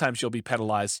lot of times you'll be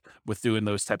penalized with doing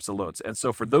those types of loans. And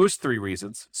so for those three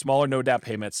reasons, smaller no down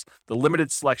payments, the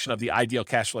limited selection of the ideal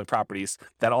cash flowing properties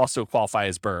that also qualify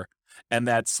as BRRRR, and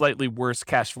that slightly worse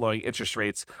cash flowing interest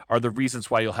rates are the reasons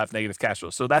why you'll have negative cash flow.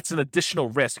 So that's an additional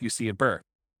risk you see in BRRRR.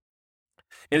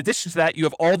 In addition to that, you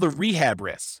have all the rehab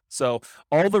risks. So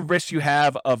all the risks you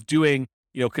have of doing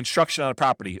construction on a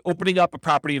property, opening up a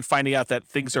property and finding out that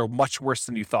things are much worse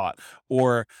than you thought,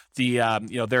 or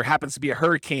there happens to be a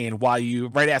hurricane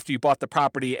right after you bought the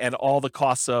property and all the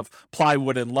costs of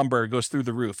plywood and lumber goes through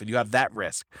the roof and you have that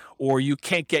risk, or you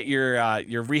can't get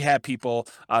your rehab people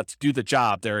to do the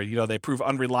job. They prove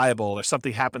unreliable or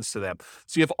something happens to them.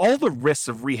 So you have all the risks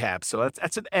of rehab. So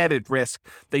that's an added risk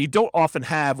that you don't often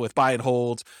have with buy and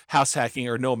hold, house hacking,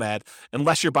 or nomad,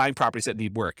 unless you're buying properties that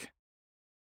need work.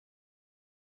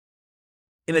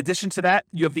 In addition to that,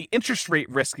 you have the interest rate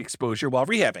risk exposure while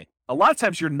rehabbing. A lot of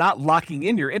times you're not locking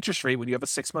in your interest rate when you have a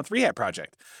 6-month rehab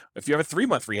project. If you have a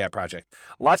 3-month rehab project,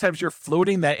 a lot of times you're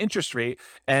floating that interest rate.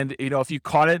 And, if you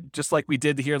caught it, just like we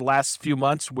did here the last few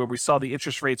months where we saw the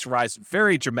interest rates rise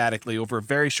very dramatically over a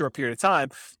very short period of time,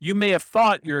 you may have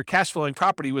thought your cash flowing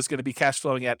property was going to be cash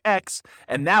flowing at X.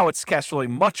 And now it's cash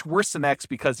flowing much worse than X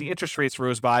because the interest rates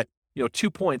rose by,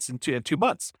 2 points in 2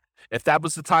 months. If that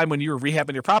was the time when you were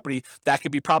rehabbing your property, that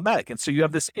could be problematic. And so you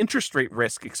have this interest rate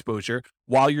risk exposure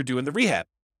while you're doing the rehab.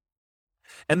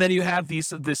 And then you have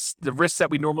the risks that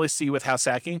we normally see with house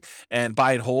hacking and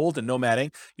buy and hold and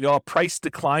nomading, a price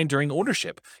decline during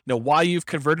ownership. While you've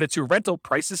converted it to a rental,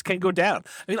 prices can go down.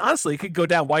 I mean, honestly, it could go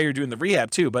down while you're doing the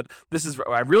rehab too, but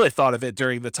I really thought of it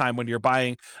during the time when you're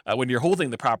buying, when you're holding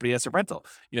the property as a rental.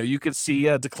 You could see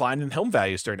a decline in home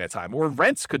values during that time, or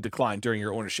rents could decline during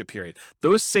your ownership period.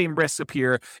 Those same risks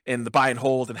appear in the buy and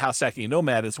hold and house hacking and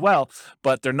nomad as well,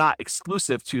 but they're not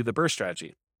exclusive to the BRRRR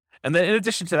strategy. And then in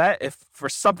addition to that, if for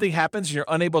something happens and you're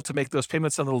unable to make those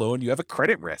payments on the loan, you have a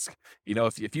credit risk.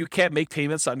 If you can't make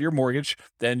payments on your mortgage,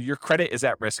 then your credit is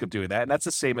at risk of doing that. And that's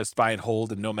the same as buy and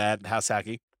hold and nomad and house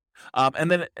hacking. And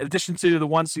then in addition to the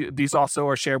ones, these also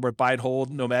are shared with buy and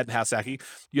hold, nomad, and house hacking.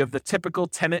 You have the typical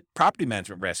tenant property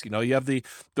management risk. You have the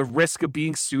risk of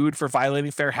being sued for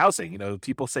violating fair housing.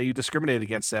 People say you discriminate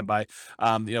against them by,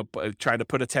 trying to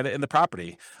put a tenant in the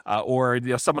property, or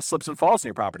someone slips and falls in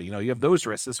your property. You have those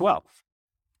risks as well.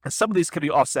 And some of these can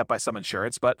be offset by some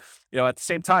insurance, but at the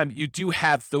same time, you do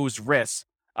have those risks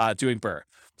doing BRRRR.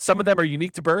 Some of them are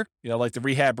unique to BRRRR, like the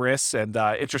rehab risks and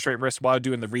interest rate risks while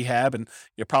doing the rehab, and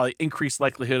probably increased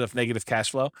likelihood of negative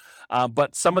cash flow.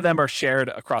 But some of them are shared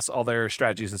across all their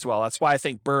strategies as well. That's why I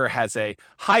think BRRRR has a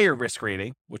higher risk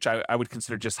rating, which I would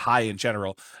consider just high in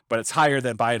general, but it's higher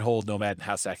than buy and hold, nomad, and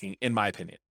house hacking, in my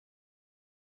opinion.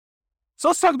 So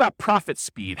let's talk about profit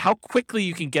speed, how quickly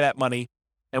you can get at money,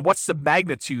 and what's the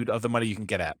magnitude of the money you can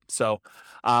get at. So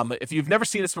if you've never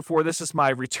seen this before, this is my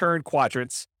return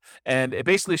quadrants. And it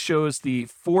basically shows the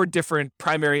 4 different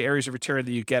primary areas of return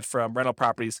that you get from rental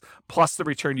properties, plus the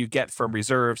return you get from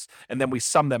reserves, and then we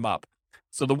sum them up.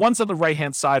 So the ones on the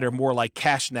right-hand side are more like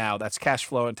cash now. That's cash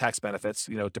flow and tax benefits,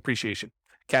 depreciation,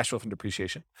 cash flow from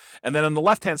depreciation. And then on the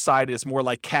left-hand side is more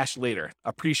like cash later,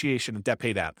 appreciation and debt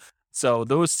pay down. So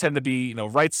those tend to be,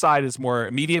 right side is more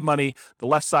immediate money. The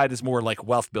left side is more like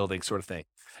wealth building sort of thing.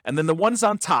 And then the ones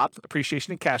on top,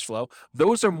 appreciation and cash flow,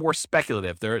 those are more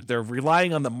speculative. They're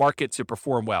relying on the market to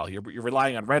perform well. You're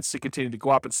relying on rents to continue to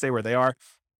go up and stay where they are,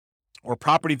 or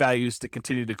property values to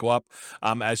continue to go up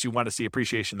as you want to see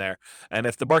appreciation there. And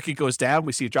if the market goes down,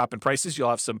 we see a drop in prices, you'll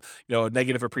have some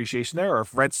negative appreciation there. Or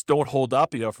if rents don't hold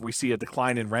up, if we see a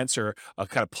decline in rents or a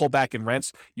kind of pullback in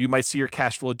rents, you might see your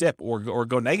cash flow dip or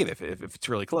go negative if it's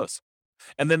really close.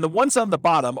 And then the ones on the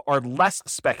bottom are less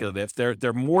speculative.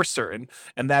 They're more certain,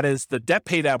 and that is the debt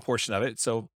pay down portion of it.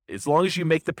 So as long as you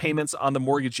make the payments on the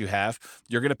mortgage you have,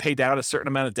 you're going to pay down a certain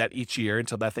amount of debt each year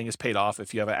until that thing is paid off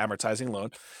if you have an amortizing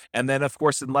loan. And then, of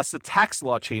course, unless the tax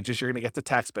law changes, you're going to get the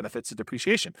tax benefits of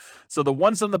depreciation. So the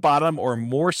ones on the bottom are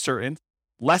more certain,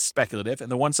 less speculative,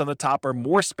 and the ones on the top are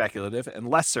more speculative and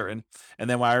less certain. And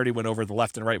then I already went over the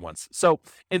left and right ones. So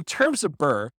in terms of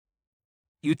BRRRR,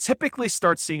 you typically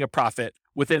start seeing a profit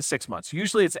within 6 months.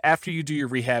 Usually it's after you do your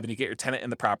rehab and you get your tenant in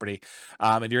the property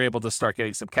and you're able to start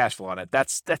getting some cash flow on it.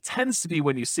 That tends to be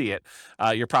when you see it,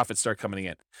 your profits start coming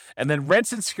in. And then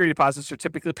rents and security deposits are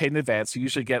typically paid in advance. So you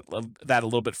usually get that a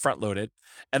little bit front loaded.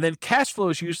 And then cash flow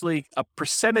is usually a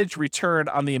percentage return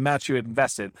on the amount you had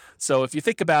invested. So if you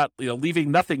think about,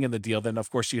 leaving nothing in the deal, then of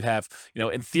course you'd have,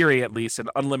 in theory at least, an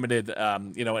unlimited,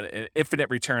 an infinite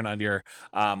return on your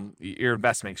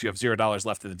investments. You have $0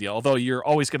 left in the deal, although you're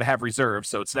always going to have reserves.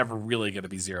 So it's never really going to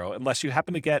be zero unless you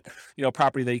happen to get,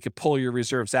 property that you could pull your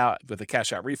reserves out with a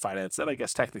cash out refinance. Then I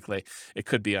guess technically it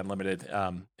could be unlimited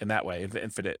in that way,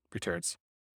 infinite returns.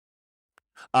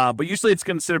 But usually it's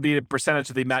considered to be a percentage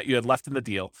of the amount you had left in the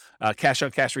deal, cash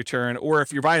on cash return, or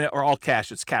if you're buying it or all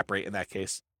cash, it's cap rate in that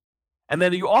case. And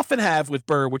then you often have with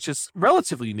BRRRR, which is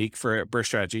relatively unique for a BRRRR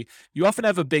strategy, you often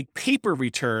have a big paper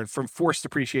return from forced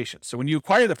appreciation. So when you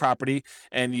acquire the property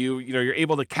and you're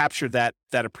able to capture that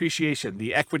appreciation,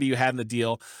 the equity you had in the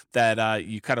deal that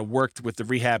you kind of worked with the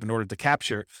rehab in order to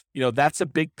capture, that's a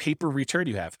big paper return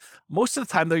you have. Most of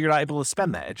the time, though, you're not able to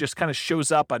spend that. It just kind of shows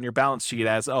up on your balance sheet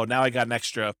as, oh, now I got an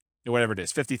extra, whatever it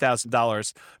is,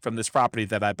 $50,000 from this property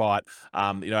that I bought,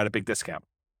 at a big discount.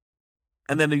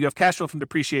 And then you have cash flow from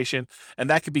depreciation, and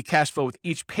that could be cash flow with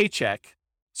each paycheck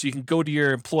So you can go to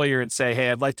your employer and say, hey,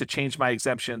 I'd like to change my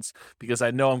exemptions because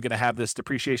I know I'm going to have this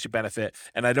depreciation benefit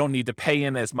and I don't need to pay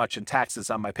in as much in taxes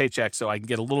on my paycheck, so I can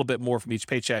get a little bit more from each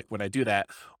paycheck when I do that.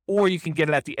 Or you can get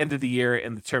it at the end of the year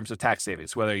in the terms of tax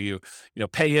savings, whether you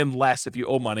pay in less if you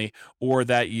owe money, or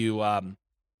that you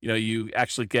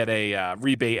actually get a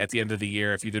rebate at the end of the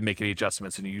year if you didn't make any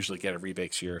adjustments, and you usually get a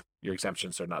rebate because your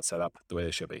exemptions are not set up the way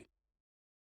they should be.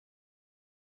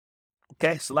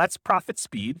 Okay, so that's profit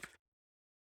speed.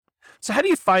 So how do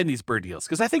you find these BRRRR deals?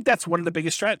 Because I think that's one of the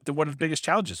biggest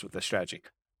challenges with this strategy.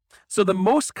 So the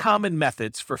most common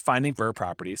methods for finding BRRRR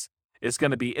properties is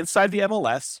going to be inside the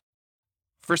MLS,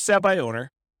 for sale by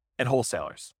owner, and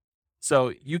wholesalers.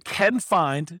 So you can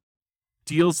find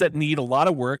deals that need a lot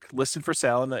of work listed for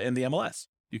sale in the MLS.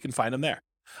 You can find them there.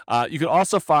 You can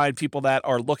also find people that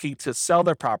are looking to sell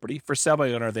their property for sale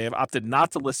by owner. They have opted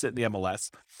not to list it in the MLS.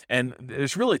 And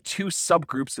there's really two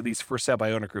subgroups of these for sale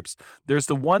by owner groups. There's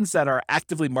the ones that are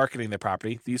actively marketing their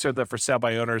property. These are the for sale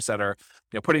by owners that are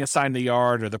putting a sign in the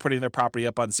yard, or they're putting their property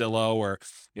up on Zillow or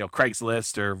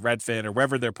Craigslist or Redfin or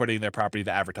wherever they're putting their property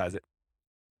to advertise it.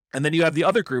 And then you have the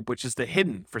other group, which is the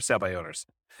hidden for sale by owners.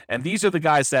 And these are the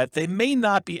guys that they may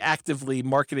not be actively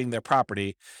marketing their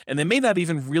property, and they may not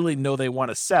even really know they want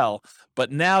to sell,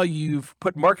 but now you've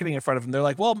put marketing in front of them. They're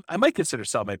like, well, I might consider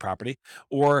selling my property.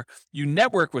 Or you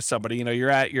network with somebody, you're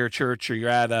at your church, or you're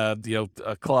at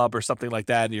a club or something like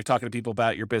that, and you're talking to people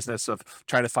about your business of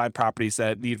trying to find properties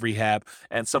that need rehab.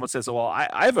 And someone says, well,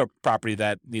 I have a property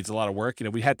that needs a lot of work.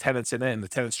 We had tenants in it, and the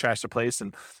tenants trashed the place,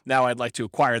 and now I'd like to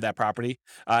acquire that property.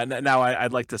 Now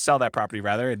I'd like to sell that property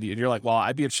rather. And you're like, well,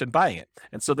 I'd be interested in buying it.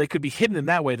 And so they could be hidden in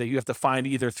that way, that you have to find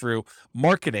either through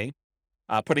marketing,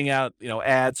 putting out,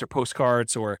 ads or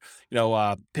postcards, or,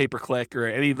 pay-per-click, or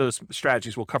any of those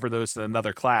strategies. We'll cover those in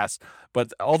another class,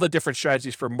 but all the different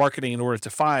strategies for marketing in order to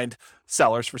find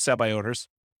sellers for sale by owners,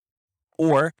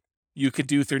 or you could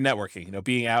do through networking,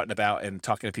 being out and about and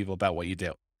talking to people about what you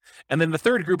do. And then the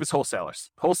third group is wholesalers.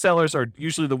 Wholesalers are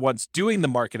usually the ones doing the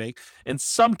marketing. In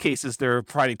some cases, they're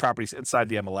providing properties inside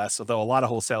the MLS, although a lot of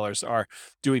wholesalers are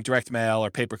doing direct mail or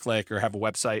pay-per-click or have a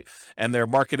website, and they're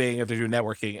marketing, or they're doing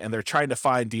networking, and they're trying to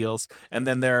find deals, and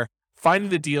then they're finding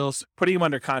the deals, putting them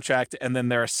under contract, and then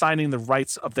they're assigning the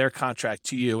rights of their contract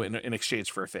to you in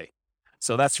exchange for a fee.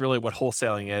 So that's really what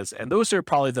wholesaling is. And those are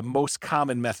probably the most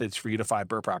common methods for you to find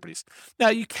BRRRR properties. Now,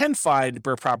 you can find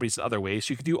BRRRR properties in other ways.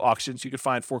 You could do auctions. You could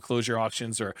find foreclosure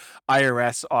auctions or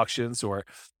IRS auctions, or,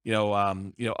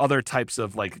 other types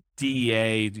of like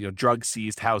DEA, drug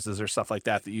seized houses or stuff like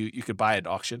that you could buy at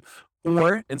auction.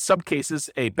 Or in some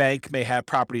cases, a bank may have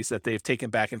properties that they've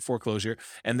taken back in foreclosure,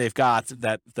 and they've got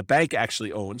that the bank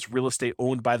actually owns, real estate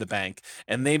owned by the bank,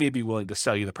 and they may be willing to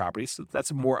sell you the property. So that's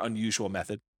a more unusual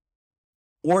method.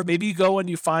 Or maybe you go and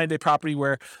you find a property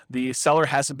where the seller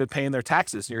hasn't been paying their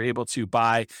taxes, and you're able to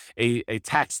buy a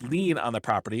tax lien on the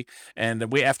property. And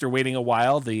after waiting a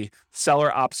while, the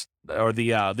seller opts, or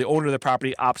the owner of the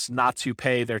property opts not to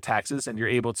pay their taxes, and you're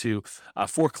able to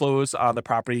foreclose on the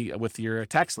property with your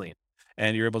tax lien,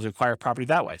 and you're able to acquire property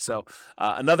that way. So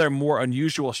another more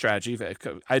unusual strategy,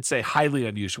 I'd say highly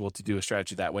unusual to do a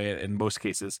strategy that way in most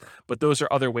cases, but those are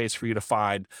other ways for you to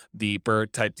find the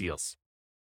BRRRR type deals.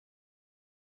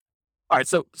 All right,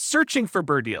 so searching for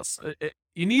BRRRR deals,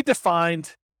 you need to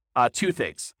find two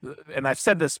things. And I've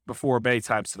said this before many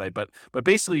times today, but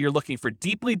basically you're looking for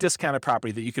deeply discounted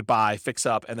property that you could buy, fix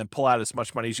up, and then pull out as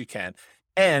much money as you can,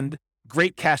 and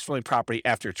great cash flowing property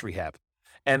after its rehab.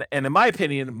 And in my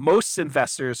opinion, most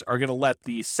investors are going to let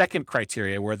the second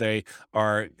criteria, where they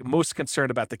are most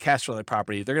concerned about the cash flowing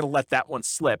property, they're going to let that one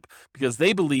slip, because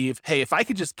they believe, hey, if I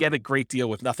could just get a great deal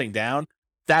with nothing down,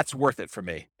 that's worth it for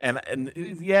me. And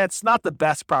yeah, it's not the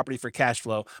best property for cash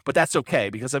flow, but that's okay,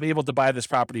 because I'm able to buy this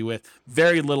property with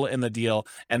very little in the deal,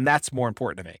 and that's more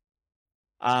important to me.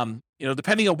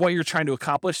 Depending on what you're trying to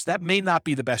accomplish, that may not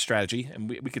be the best strategy, and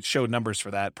we could show numbers for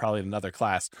that probably in another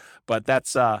class, but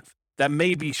that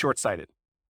may be short-sighted.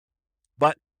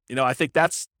 But I think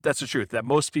that's the truth, that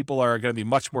most people are going to be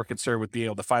much more concerned with being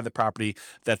able to find the property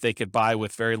that they could buy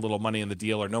with very little money in the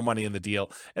deal or no money in the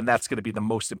deal, and that's going to be the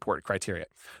most important criteria.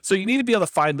 So you need to be able to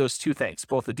find those two things,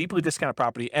 both a deeply discounted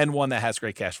property and one that has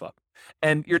great cash flow.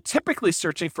 And you're typically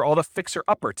searching for all the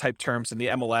fixer-upper type terms in the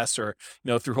MLS, or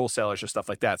through wholesalers or stuff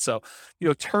like that. So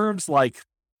terms like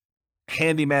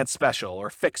handyman special, or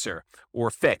fixer, or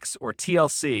fix, or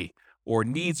TLC, or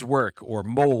needs work, or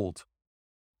mold,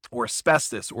 or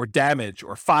asbestos, or damage,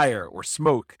 or fire, or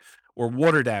smoke, or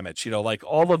water damage, like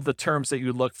all of the terms that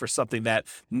you look for something that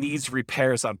needs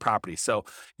repairs on property. So,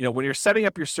 when you're setting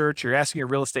up your search, you're asking your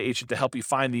real estate agent to help you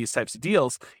find these types of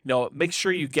deals, make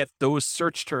sure you get those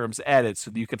search terms added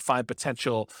so that you can find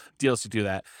potential deals to do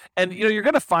that. And, you're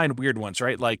going to find weird ones,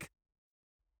 right? Like,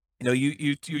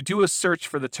 you do a search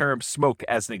for the term smoke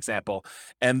as an example,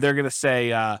 and they're going to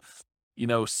say,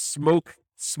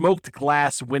 smoked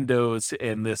glass windows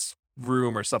in this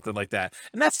room or something like that.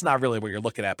 And that's not really what you're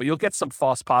looking at, but you'll get some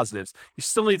false positives. You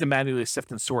still need to manually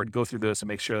sift and sort and go through those and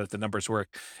make sure that the numbers work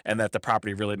and that the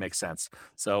property really makes sense.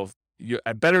 So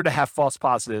better to have false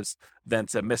positives than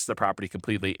to miss the property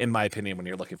completely, in my opinion, when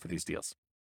you're looking for these deals.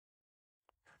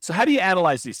 So how do you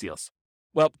analyze these deals?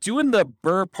 Well, doing the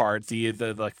BRRRR part, the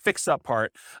like fix up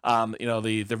part,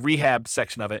 the rehab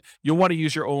section of it, you'll want to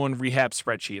use your own rehab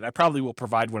spreadsheet. I probably will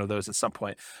provide one of those at some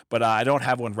point, but I don't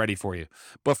have one ready for you.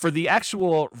 But for the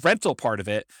actual rental part of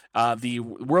it, the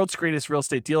world's greatest real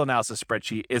estate deal analysis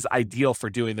spreadsheet is ideal for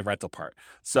doing the rental part.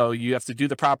 So you have to do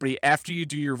the property after you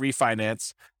do your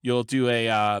refinance. You'll do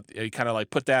a kind of like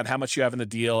put down how much you have in the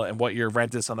deal and what your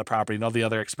rent is on the property and all the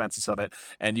other expenses of it.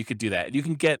 And you could do that. You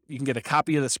can get a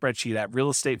copy of the spreadsheet at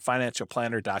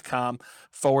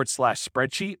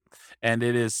realestatefinancialplanner.com/spreadsheet. And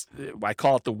it is, I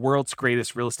call it the world's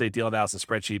greatest real estate deal analysis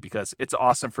spreadsheet because it's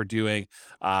awesome for doing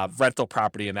rental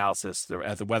property analysis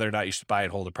as to whether or not you should buy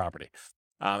and hold a property.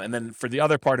 And then for the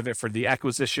other part of it, for the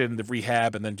acquisition, the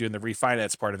rehab, and then doing the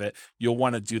refinance part of it, you'll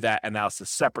want to do that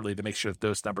analysis separately to make sure that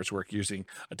those numbers work using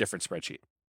a different spreadsheet.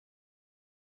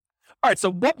 All right,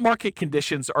 so what market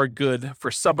conditions are good for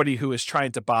somebody who is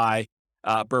trying to buy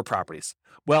BRRRR properties?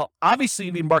 Well, obviously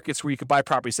you need markets where you can buy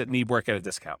properties that need work at a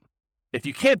discount. If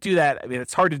you can't do that,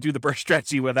 it's hard to do the BRRRR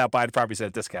strategy without buying properties at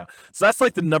a discount. So that's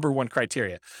like the number one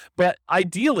criteria. But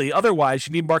ideally, otherwise,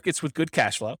 you need markets with good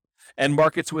cash flow and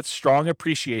markets with strong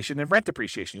appreciation and rent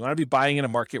appreciation. You want to be buying in a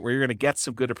market where you're going to get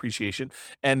some good appreciation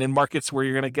and in markets where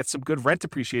you're going to get some good rent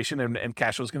appreciation and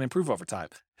cash flow is going to improve over time.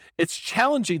 It's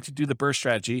challenging to do the BRRRR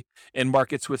strategy in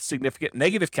markets with significant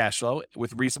negative cash flow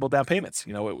with reasonable down payments.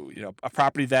 A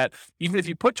property that even if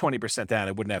you put 20% down,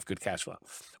 it wouldn't have good cash flow.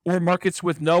 Or markets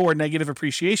with no or negative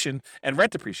appreciation and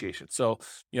rent appreciation. So,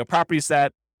 properties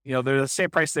that they're the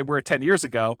same price they were 10 years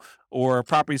ago, or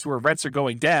properties where rents are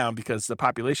going down because the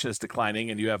population is declining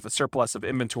and you have a surplus of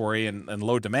inventory and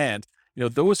low demand.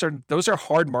 Those are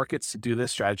hard markets to do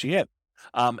this strategy in.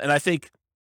 And I think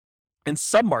in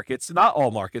some markets, not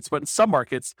all markets, but in some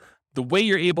markets, the way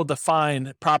you're able to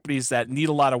find properties that need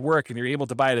a lot of work and you're able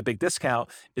to buy at a big discount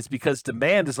is because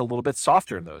demand is a little bit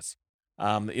softer in those.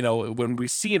 When we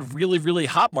see in really, really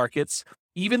hot markets,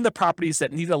 even the properties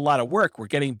that need a lot of work were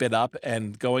getting bid up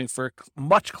and going for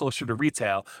much closer to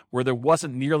retail, where there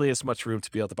wasn't nearly as much room to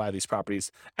be able to buy these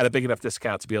properties at a big enough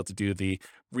discount to be able to do the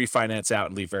refinance out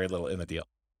and leave very little in the deal.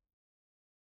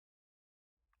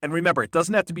 And remember, it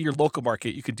doesn't have to be your local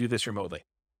market. You can do this remotely,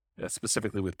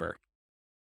 specifically with BRRRR.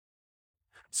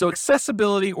 So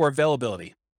accessibility or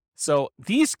availability. So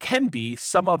these can be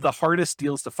some of the hardest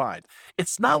deals to find.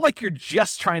 It's not like you're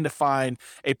just trying to find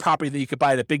a property that you could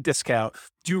buy at a big discount,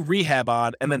 do rehab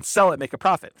on, and then sell it, make a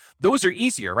profit. Those are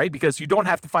easier, right? Because you don't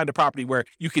have to find a property where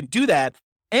you can do that.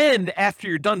 And after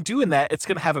you're done doing that, it's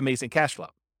going to have amazing cash flow.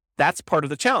 That's part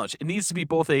of the challenge. It needs to be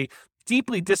both a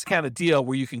deeply discounted deal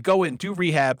where you can go in, do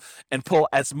rehab, and pull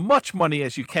as much money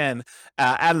as you can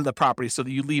out of the property so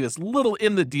that you leave as little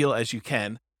in the deal as you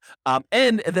can.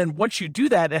 And then once you do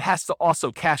that, it has to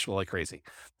also cash flow like crazy.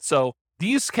 So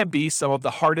these can be some of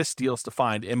the hardest deals to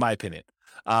find, in my opinion.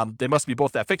 They must be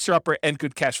both that fixer-upper and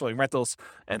good cash flowing rentals.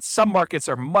 And some markets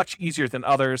are much easier than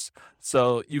others.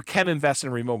 So you can invest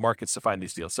in remote markets to find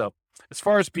these deals. So as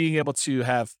far as being able to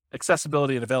have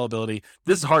accessibility and availability,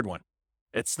 this is a hard one.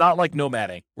 It's not like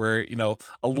nomading where,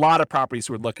 a lot of properties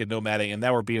would look at nomading and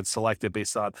now we're being selected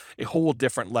based on a whole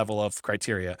different level of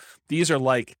criteria. These are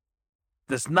like,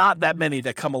 there's not that many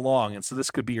that come along, and so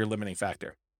this could be your limiting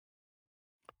factor.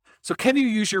 So can you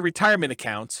use your retirement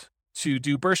account to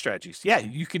do BRRRR strategies? Yeah,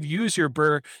 you can use your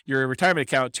retirement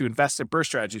account to invest in BRRRR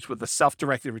strategies with a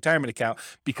self-directed retirement account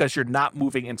because you're not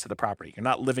moving into the property. You're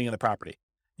not living in the property.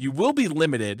 You will be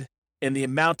limited in the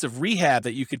amount of rehab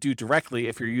that you could do directly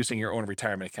if you're using your own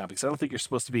retirement account, because I don't think you're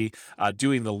supposed to be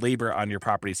doing the labor on your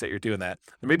properties that you're doing that.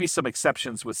 There may be some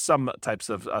exceptions with some types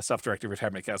of self-directed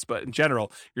retirement accounts, but in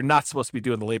general, you're not supposed to be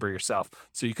doing the labor yourself.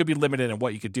 So you could be limited in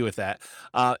what you could do with that.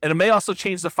 And it may also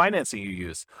change the financing you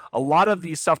use. A lot of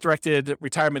these self-directed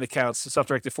retirement accounts,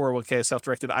 self-directed 401k,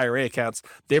 self-directed IRA accounts,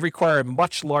 they require a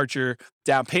much larger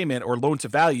down payment or loan to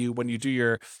value when you do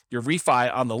your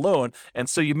refi on the loan. And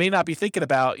so you may not be thinking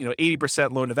about, 80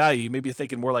 80% loan to value, you may be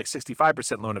thinking more like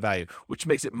 65% loan to value, which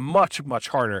makes it much, much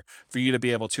harder for you to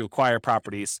be able to acquire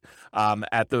properties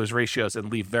at those ratios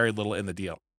and leave very little in the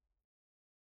deal.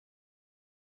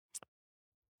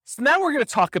 So now we're going to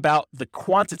talk about the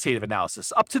quantitative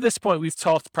analysis. Up to this point, we've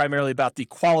talked primarily about the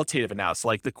qualitative analysis,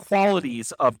 like the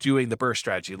qualities of doing the BRRRR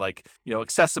strategy, like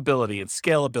accessibility and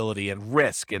scalability and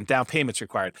risk and down payments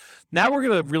required. Now we're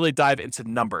going to really dive into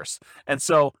numbers. And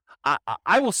so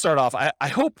I will start off. I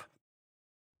hope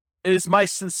it is my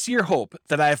sincere hope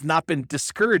that I have not been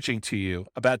discouraging to you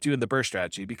about doing the BRRRR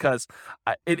strategy, because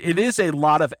it is a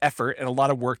lot of effort and a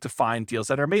lot of work to find deals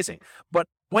that are amazing. But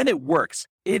when it works,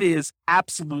 it is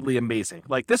absolutely amazing.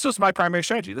 Like, this was my primary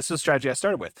strategy. This is the strategy I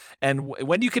started with. And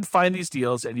when you can find these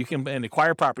deals and you can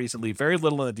acquire properties and leave very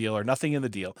little in the deal or nothing in the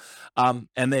deal, and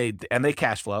they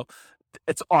cash flow,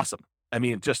 it's awesome. I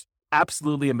mean, just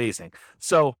absolutely amazing.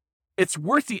 So it's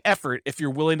worth the effort if you're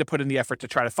willing to put in the effort to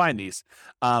try to find these.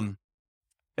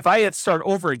 If I had to start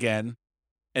over again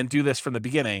and do this from the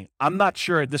beginning, I'm not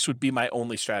sure this would be my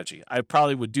only strategy. I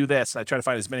probably would do this. I try to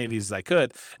find as many of these as I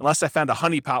could, unless I found a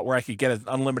honeypot where I could get an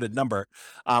unlimited number.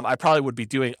 I probably would be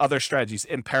doing other strategies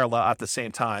in parallel at the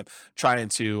same time, trying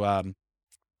to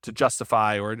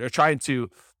justify or trying to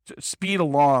speed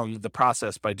along the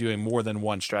process by doing more than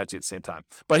one strategy at the same time.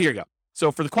 But here you go.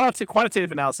 So for the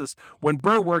quantitative analysis, when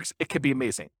BRRRR works, it can be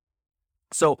amazing.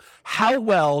 So how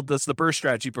well does the BRRRR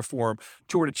strategy perform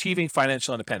toward achieving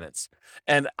financial independence?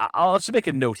 And I'll just make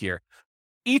a note here.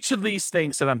 Each of these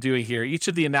things that I'm doing here, each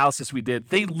of the analysis we did,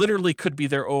 they literally could be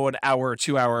their own hour,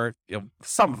 2 hour,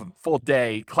 some of them full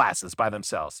day classes by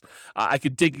themselves. I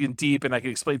could dig in deep and I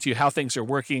could explain to you how things are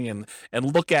working and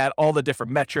look at all the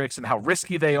different metrics and how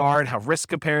risky they are and how risk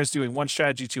compares doing one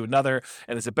strategy to another.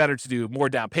 And is it better to do more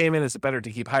down payment? Is it better to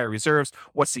keep higher reserves?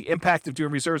 What's the impact of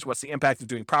doing reserves? What's the impact of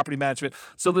doing property management?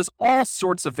 So there's all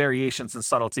sorts of variations and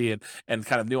subtlety and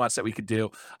kind of nuance that we could do,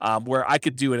 where I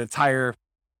could do an entire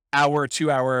hour, 2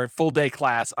 hour, full day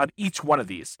class on each one of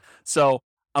these. So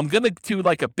I'm going to do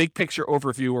like a big picture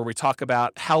overview where we talk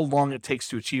about how long it takes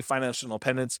to achieve financial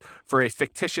independence for a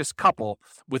fictitious couple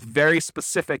with very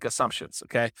specific assumptions.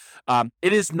 Okay.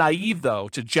 It is naive, though,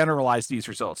 to generalize these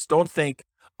results. Don't think,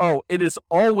 oh, it is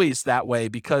always that way,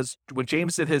 because when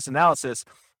James did his analysis,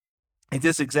 in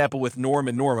this example with Norm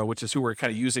and Norma, which is who we're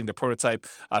kind of using to prototype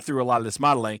through a lot of this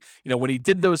modeling, when he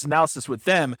did those analysis with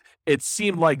them, it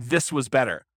seemed like this was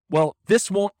better. Well, this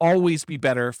won't always be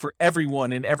better for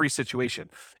everyone in every situation.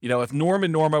 If Norm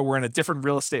and Norma were in a different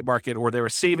real estate market, or they were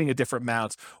saving a different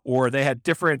amount, or they had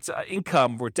different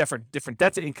income or different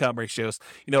debt to income ratios,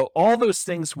 all those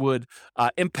things would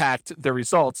impact their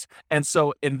results. And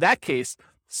so in that case,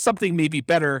 something may be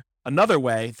better another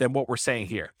way than what we're saying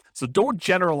here. So don't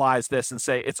generalize this and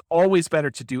say it's always better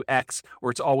to do X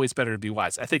or it's always better to do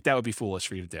Y. I think that would be foolish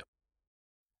for you to do.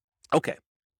 Okay.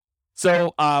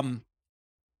 So,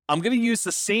 I'm going to use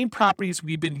the same properties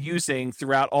we've been using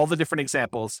throughout all the different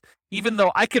examples, even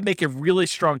though I could make a really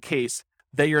strong case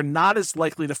that you're not as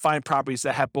likely to find properties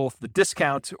that have both the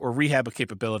discount or rehab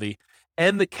capability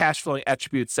and the cash flowing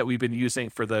attributes that we've been using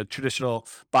for the traditional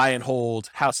buy and hold,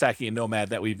 house hacking, and nomad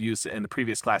that we've used in the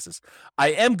previous classes.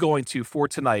 I am going to, for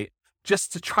tonight,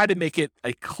 just to try to make it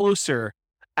a closer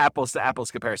apples to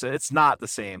apples comparison. It's not the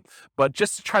same, but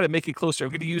just to try to make it closer,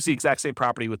 I'm going to use the exact same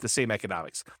property with the same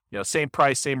economics, same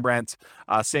price, same rent,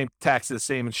 same taxes,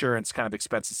 same insurance kind of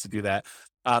expenses to do that.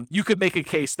 You could make a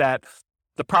case that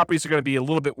the properties are going to be a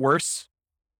little bit worse.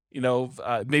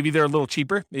 Maybe they're a little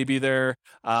cheaper. Maybe they're,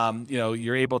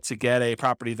 you're able to get a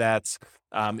property that's,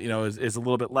 is a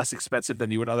little bit less expensive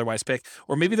than you would otherwise pick,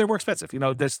 or maybe they're more expensive.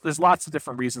 There's lots of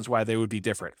different reasons why they would be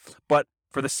different. But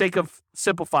for the sake of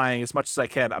simplifying as much as I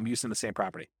can, I'm using the same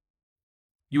property.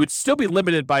 You would still be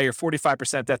limited by your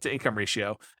 45% debt to income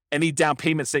ratio, any down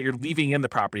payments that you're leaving in the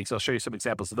property, so I'll show you some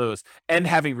examples of those, and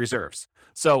having reserves.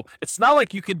 So it's not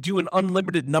like you can do an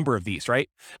unlimited number of these, right?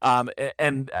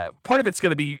 And part of it's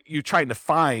going to be you trying to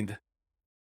find,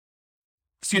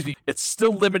 it's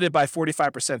still limited by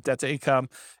 45% debt to income,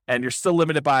 and you're still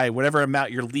limited by whatever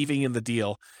amount you're leaving in the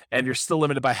deal, and you're still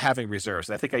limited by having reserves.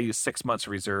 I think I use 6 months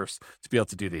reserves to be able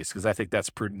to do these because I think that's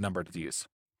a prudent number to use.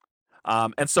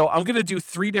 And so I'm going to do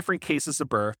 3 different cases of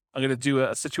BRRRR. I'm going to do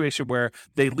a situation where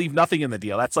they leave nothing in the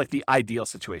deal. That's like the ideal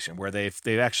situation where they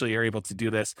actually are able to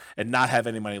do this and not have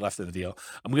any money left in the deal.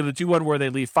 I'm going to do one where they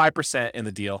leave 5% in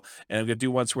the deal, and I'm going to do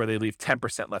ones where they leave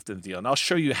 10% left in the deal. And I'll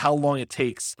show you how long it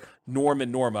takes Norm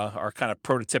and Norma, our kind of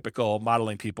prototypical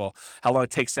modeling people, how long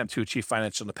it takes them to achieve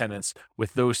financial independence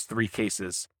with those 3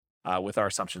 cases with our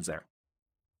assumptions there.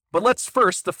 But let's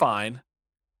first define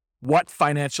what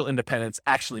financial independence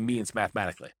actually means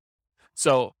mathematically.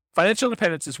 So Financial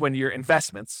independence is when your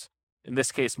investments, in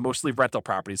this case, mostly rental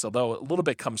properties, although a little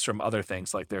bit comes from other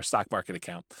things like their stock market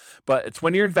account, but it's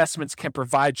when your investments can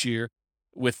provide you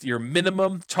with your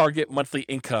minimum target monthly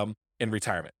income in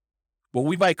retirement. What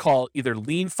we might call either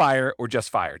lean fire or just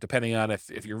fire, depending on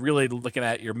if you're really looking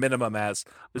at your minimum as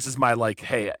this is my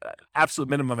hey, absolute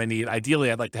minimum I need. Ideally,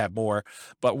 I'd like to have more,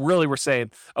 but really we're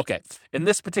saying, okay, in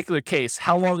this particular case,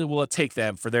 how long will it take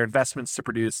them for their investments to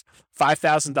produce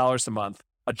 $5,000 a month,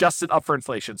 adjusted up for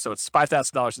inflation? So it's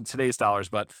 $5,000 in today's dollars,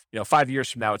 but 5 years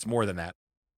from now, it's more than that.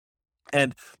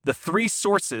 And the three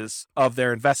sources of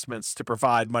their investments to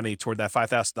provide money toward that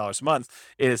 $5,000 a month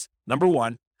is, number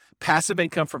one, passive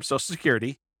income from Social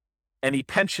Security, any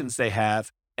pensions they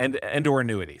have, and or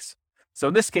annuities. So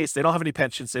in this case, they don't have any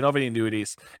pensions, they don't have any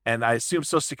annuities, and I assume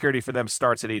Social Security for them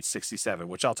starts at age 67,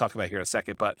 which I'll talk about here in a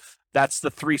second, but that's the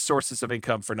three sources of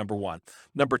income for number one.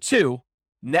 Number two,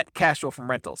 net cash flow from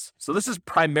rentals. So this is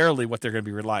primarily what they're going to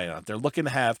be relying on. They're looking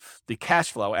to have the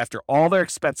cash flow after all their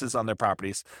expenses on their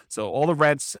properties. So all the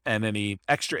rents and any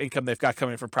extra income they've got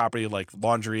coming from property like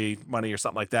laundry money or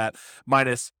something like that,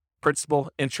 minus principal,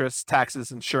 interest,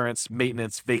 taxes, insurance,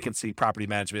 maintenance, vacancy, property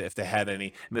management, if they had any.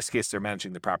 In this case, they're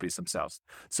managing the properties themselves.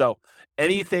 So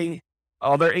anything,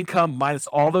 all their income minus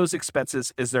all those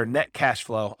expenses is their net cash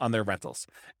flow on their rentals.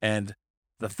 And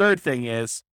the third thing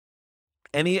is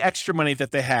any extra money that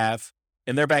they have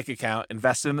in their bank account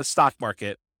invested in the stock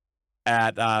market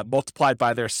at multiplied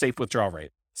by their safe withdrawal rate.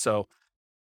 So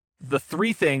the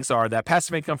three things are that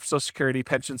passive income from Social Security,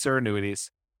 pensions, or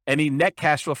annuities, any net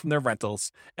cash flow from their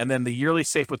rentals, and then the yearly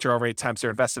safe withdrawal rate times their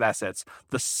invested assets.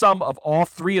 The sum of all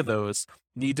three of those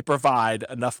need to provide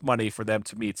enough money for them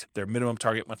to meet their minimum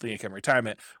target monthly income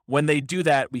retirement. When they do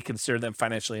that, we consider them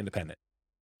financially independent.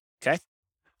 Okay?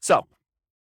 So,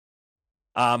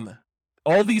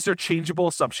 all these are changeable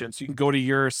assumptions. You can go to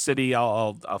your city.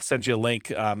 I'll send you a link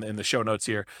in the show notes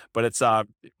here, but it's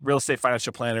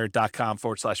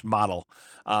realestatefinancialplanner.com/model.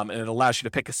 And it allows you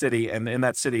to pick a city. And in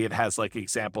that city, it has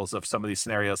examples of some of these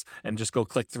scenarios, and just go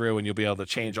click through and you'll be able to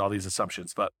change all these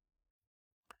assumptions. But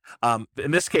in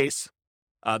this case,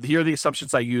 here are the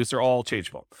assumptions I use. They're all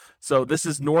changeable. So this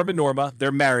is Norm and Norma.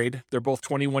 They're married. They're both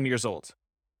 21 years old.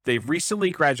 They've recently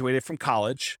graduated from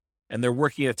college, and they're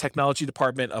working in a technology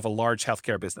department of a large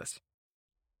healthcare business.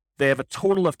 They have a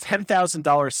total of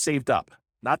 $10,000 saved up,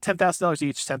 not $10,000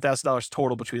 each, $10,000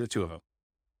 total between the two of them.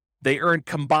 They earn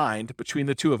combined between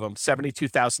the two of them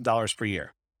 $72,000 per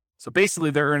year. So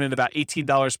basically, they're earning about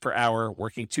 $18 per hour,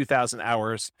 working 2,000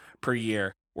 hours per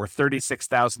year, or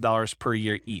 $36,000 per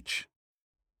year each.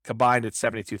 Combined, it's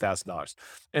 $72,000.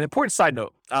 An important side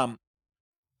note,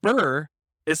 BRRRR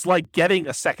is like getting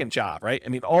a second job, right? I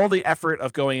mean, all the effort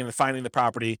of going in and finding the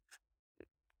property,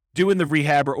 doing the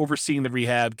rehab or overseeing the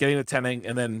rehab, getting the tenant,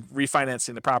 and then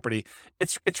refinancing the property.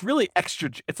 It's really extra.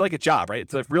 It's like a job, right?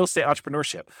 It's like real estate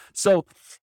entrepreneurship. So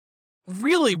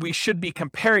really, we should be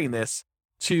comparing this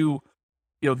to,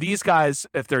 these guys,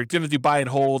 if they're going to do buy and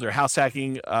hold or house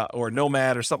hacking or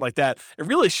nomad or something like that, it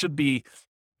really should be,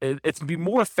 it's be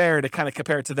more fair to kind of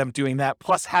compare it to them doing that,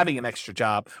 plus having an extra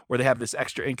job where they have this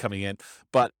extra income coming in.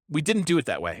 But we didn't do it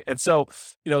that way. And so,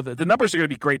 the numbers are going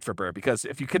to be great for BRRRR, because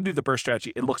if you can do the BRRRR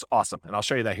strategy, it looks awesome. And I'll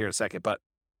show you that here in a second. But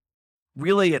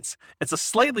really, it's a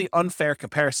slightly unfair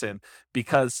comparison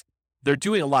because they're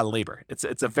doing a lot of labor.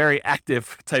 It's a very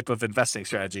active type of investing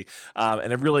strategy.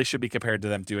 And it really should be compared to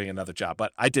them doing another job.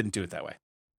 But I didn't do it that way.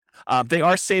 They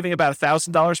are saving about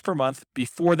 $1,000 per month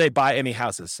before they buy any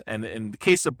houses. And in the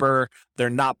case of BRRRR, they're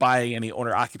not buying any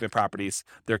owner-occupant properties.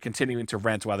 They're continuing to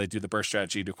rent while they do the BRRRR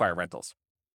strategy to acquire rentals.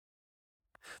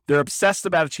 They're obsessed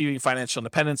about achieving financial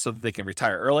independence so that they can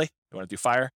retire early. They want to do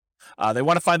FIRE. They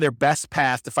want to find their best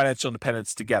path to financial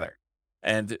independence together.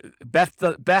 And best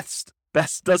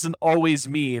doesn't always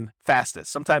mean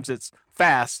fastest. Sometimes it's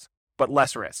fast, but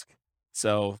less risk.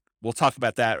 So we'll talk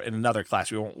about that in another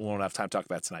class. We won't have time to talk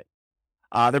about it tonight.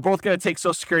 They're both going to take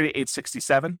Social Security at age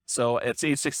 67. So at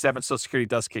age 67, Social Security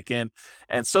does kick in.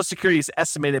 And Social Security is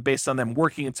estimated based on them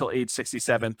working until age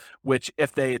 67, which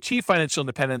if they achieve financial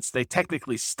independence, they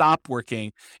technically stop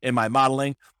working in my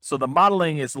modeling. So the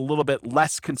modeling is a little bit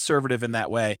less conservative in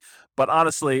that way. But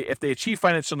honestly, if they achieve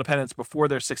financial independence before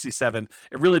they're 67,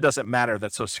 it really doesn't matter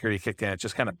that Social Security kicked in. It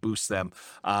just kind of boosts them.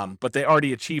 But they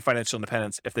already achieved financial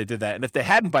independence if they did that. And if they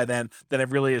hadn't by then it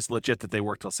really is legit that they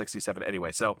worked till 67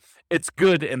 anyway. So it's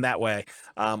good in that way.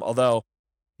 Although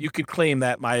you could claim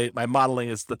that my modeling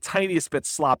is the tiniest bit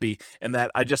sloppy, and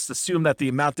that I just assume that the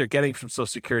amount they're getting from Social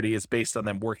Security is based on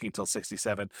them working till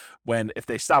 67, when if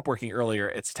they stop working earlier,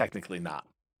 it's technically not.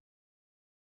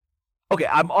 Okay,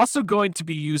 I'm also going to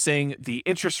be using the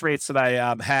interest rates that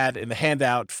I had in the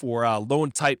handout for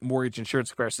loan type mortgage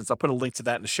insurance comparisons. I'll put a link to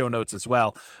that in the show notes as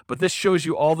well. But this shows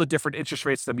you all the different interest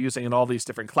rates that I'm using in all these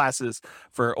different classes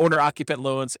for owner-occupant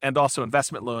loans and also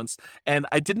investment loans. And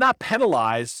I did not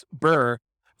penalize BRRRR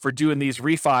for doing these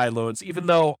refi loans, even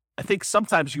though I think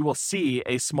sometimes you will see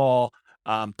a small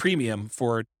premium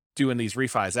for doing these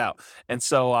refis out. And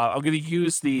so I'm going to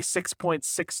use the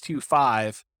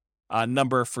 6.625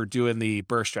 number for doing the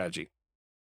BRRRR strategy.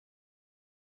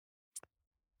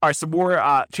 All right, some more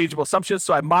changeable assumptions.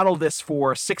 So I modeled this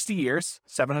for 60 years,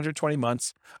 720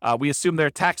 months. We assume their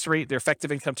tax rate, their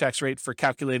effective income tax rate for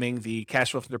calculating the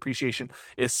cash flow from depreciation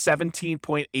is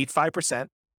 17.85%.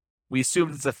 We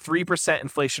assumed it's a 3%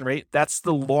 inflation rate. That's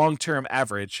the long-term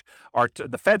average.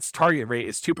 The Fed's target rate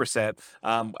is 2%.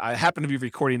 I happen to be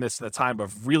recording this in a time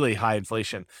of really high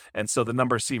inflation, and so the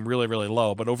numbers seem really, really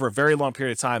low. But over a very long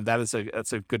period of time, that's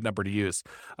a good number to use,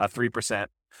 3%.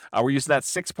 We're using that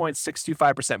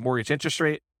 6.625% mortgage interest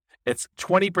rate. It's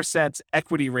 20%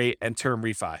 equity rate and term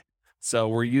refi. So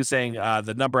we're using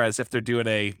the number as if they're doing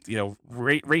a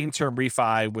rate and term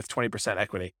refi with 20%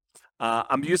 equity.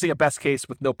 I'm using a best case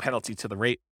with no penalty to the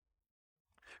rate.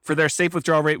 For their safe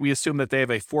withdrawal rate, we assume that they have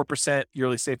a 4%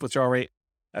 yearly safe withdrawal rate.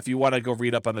 If you want to go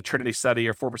read up on the Trinity study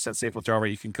or 4% safe withdrawal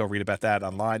rate, you can go read about that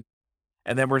online.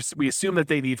 And then we assume that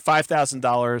they need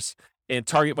 $5,000 in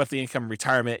target monthly income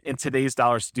retirement in today's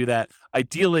dollars to do that.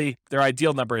 Ideally, their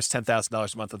ideal number is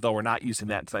 $10,000 a month, although we're not using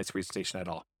that in tonight's presentation at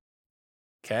all.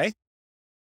 Okay.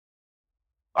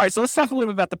 All right, so let's talk a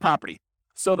little bit about the property.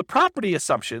 So the property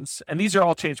assumptions, and these are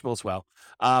all changeable as well.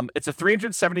 It's a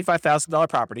 $375,000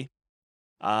 property,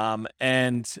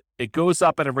 and it goes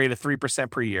up at a rate of 3%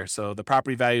 per year. So the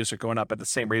property values are going up at the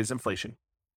same rate as inflation.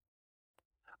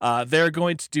 They're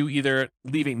going to do either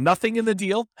leaving nothing in the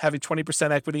deal, having 20%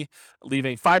 equity,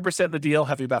 leaving 5% in the deal,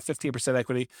 having about 15%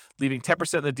 equity, leaving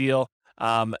 10% in the deal,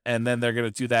 and then they're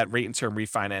going to do that rate and term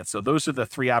refinance. So those are the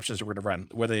three options we're going to run,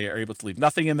 whether they are able to leave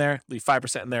nothing in there, leave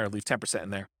 5% in there, or leave 10% in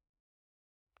there.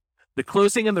 The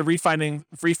closing and the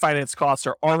refinance costs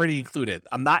are already included.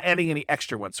 I'm not adding any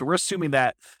extra ones. So we're assuming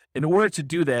that in order to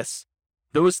do this,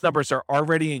 those numbers are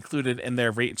already included in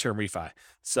their rate and term refi.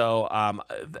 So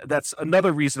that's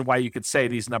another reason why you could say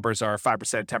these numbers are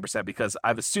 5%, 10%, because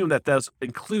I've assumed that those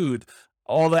include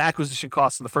all the acquisition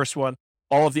costs in the first one,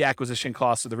 all of the acquisition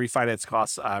costs or the refinance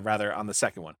costs, rather, on the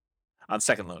second one, on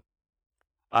second loan.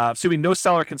 Assuming no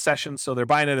seller concessions, so they're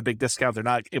buying at a big discount. They're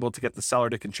not able to get the seller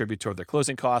to contribute toward their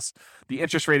closing costs. The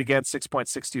interest rate, again,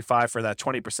 6.625 for that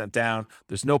 20% down.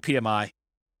 There's no PMI.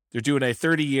 They're doing a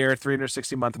 30-year,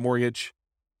 360-month mortgage.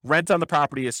 Rent on the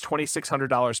property is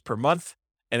 $2,600 per month,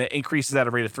 and it increases at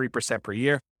a rate of 3% per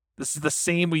year. This is the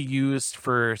same we used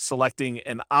for selecting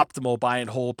an optimal buy and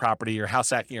hold property or house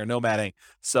hacking or nomading.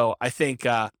 So I think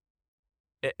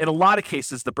in a lot of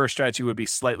cases, the BRRRR strategy would be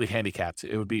slightly handicapped.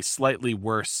 It would be slightly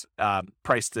worse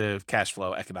price to cash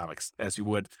flow economics, as you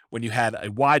would when you had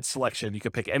a wide selection. You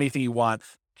could pick anything you want,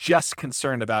 just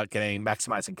concerned about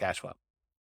maximizing cash flow.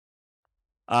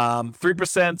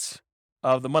 3%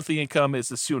 of the monthly income is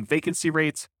assumed vacancy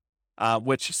rates,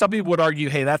 which some people would argue,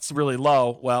 hey, that's really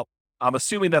low. Well, I'm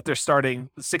assuming that they're starting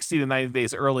 60 to 90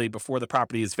 days early before the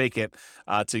property is vacant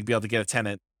to be able to get a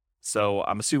tenant. So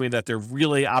I'm assuming that they're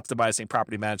really optimizing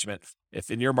property management.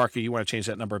 If in your market you want to change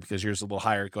that number because yours is a little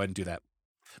higher, go ahead and do that.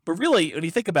 But really, when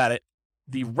you think about it,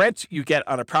 the rent you get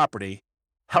on a property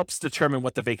helps determine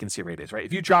what the vacancy rate is, right?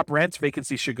 If you drop rent,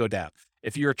 vacancy should go down.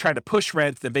 If you're trying to push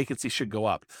rent, then vacancy should go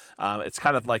up. It's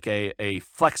kind of like a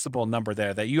flexible number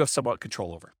there that you have somewhat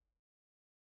control over.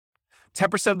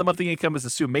 10% of the monthly income is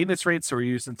assumed maintenance rate. So we're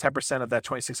using 10% of that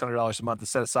 $2,600 a month to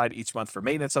set aside each month for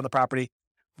maintenance on the property.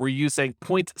 We're using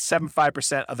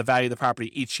 0.75% of the value of the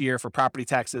property each year for property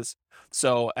taxes.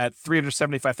 So at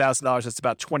 $375,000, that's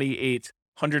about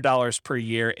 $2,800 per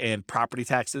year in property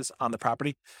taxes on the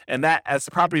property. And that, as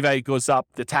the property value goes up,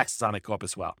 the taxes on it go up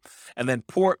as well. And then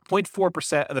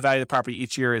 0.4% of the value of the property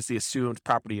each year is the assumed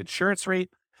property insurance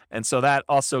rate. And so that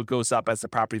also goes up as the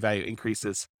property value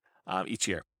increases each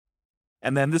year.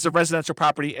 And then this is a residential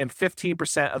property, and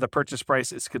 15% of the purchase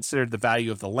price is considered the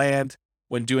value of the land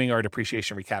when doing our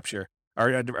depreciation recapture,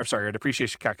 our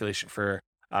depreciation calculation for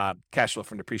cash flow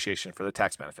from depreciation for the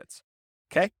tax benefits.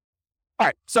 Okay? All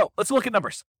right, so let's look at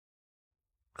numbers.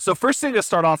 So first thing to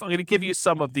start off, I'm going to give you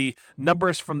some of the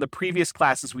numbers from the previous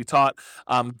classes we taught.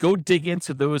 Go dig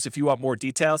into those if you want more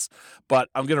details, but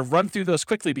I'm going to run through those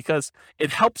quickly because it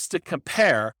helps to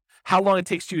compare how long it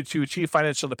takes you to achieve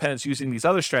financial independence using these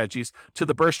other strategies to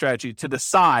the BRRRR strategy to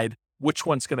decide which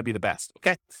one's going to be the best,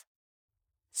 okay?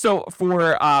 So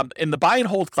for in the buy and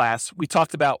hold class, we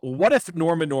talked about what if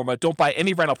Norm and Norma don't buy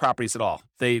any rental properties at all?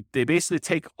 They basically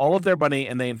take all of their money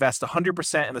and they invest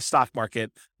 100% in the stock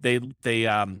market. They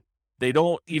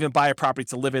don't even buy a property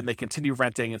to live in. They continue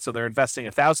renting, and so they're investing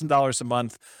 $1,000 a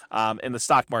month in the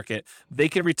stock market. They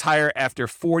can retire after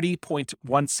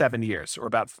 40.17 years, or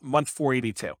about month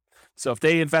 482. So if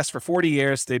they invest for 40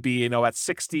 years, they'd be, at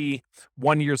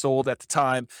 61 years old at the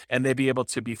time, and they'd be able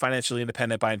to be financially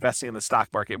independent by investing in the stock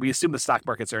market. We assume the stock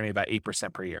market's earning about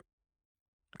 8% per year.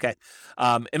 Okay.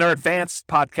 In our advanced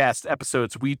podcast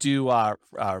episodes, we do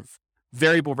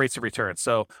variable rates of return.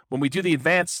 So when we do the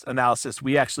advanced analysis,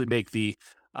 we actually make the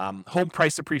home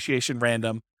price appreciation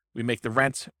random. We make the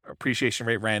rent appreciation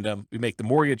rate random. We make the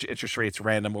mortgage interest rates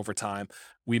random over time.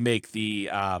 We make the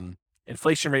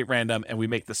inflation rate random, and we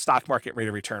make the stock market rate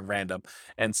of return random.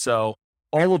 And so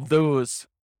all of those,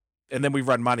 and then we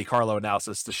run Monte Carlo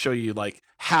analysis to show you like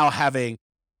how having,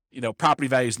 property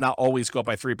values not always go up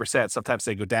by 3%. Sometimes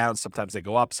they go down, sometimes they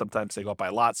go up, sometimes they go up by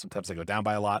a lot, sometimes they go down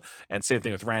by a lot. And same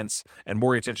thing with rents, and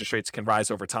mortgage interest rates can rise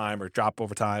over time or drop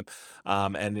over time,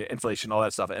 and inflation, all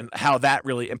that stuff, and how that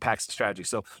really impacts the strategy.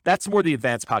 So that's more the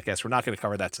advanced podcast. We're not going to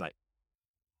cover that tonight.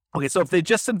 Okay, so if they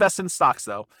just invest in stocks,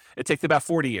 though, it takes about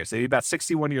 40 years. They'd be about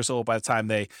 61 years old by the time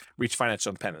they reach financial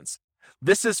independence.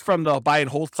 This is from the buy and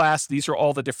hold class. These are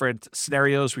all the different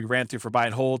scenarios we ran through for buy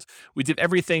and hold. We did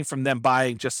everything from them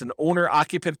buying just an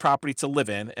owner-occupant property to live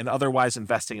in and otherwise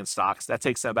investing in stocks. That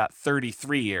takes them about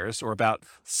 33 years, or about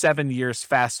 7 years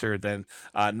faster than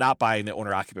not buying the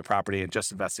owner-occupant property and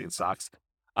just investing in stocks.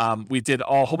 We did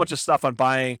a whole bunch of stuff on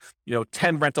buying,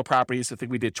 10 rental properties. I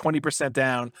think we did 20%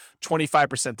 down,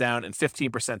 25% down, and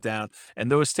 15% down. And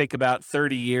those take about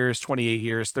 30 years, 28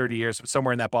 years, 30 years,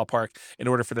 somewhere in that ballpark, in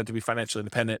order for them to be financially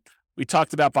independent. We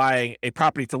talked about buying a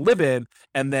property to live in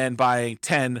and then buying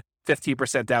 10,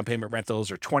 15% down payment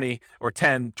rentals, or 20%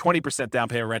 down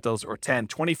payment rentals, or 10,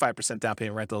 25% down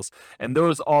payment rentals. And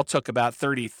those all took about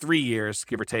 33 years,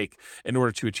 give or take, in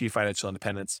order to achieve financial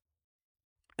independence.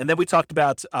 And then we talked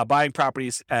about buying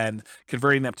properties and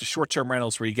converting them to short-term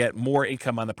rentals where you get more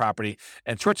income on the property.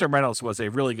 And short-term rentals was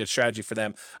a really good strategy for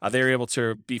them. They were able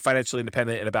to be financially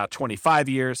independent in about 25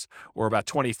 years, or about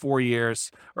 24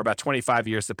 years, or about 25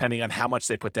 years, depending on how much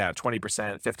they put down,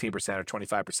 20%, 15%, or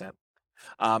 25%.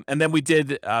 And then we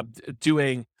did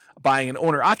buying an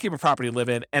owner-occupant property to live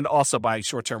in and also buying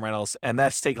short-term rentals. And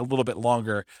that's take a little bit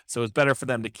longer. So it's better for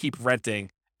them to keep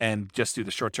renting and just do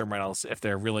the short-term rentals if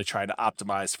they're really trying to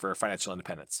optimize for financial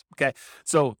independence. Okay,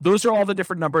 so those are all the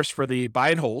different numbers for the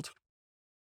buy and hold.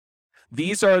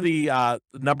 These are the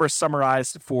numbers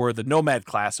summarized for the Nomad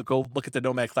class. So go look at the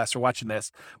Nomad class for watching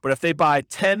this. But if they buy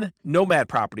 10 Nomad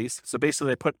properties, so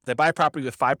basically they buy a property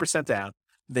with 5% down,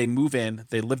 they move in,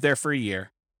 they live there for a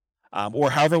year, or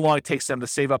however long it takes them to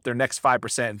save up their next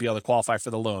 5% and be able to qualify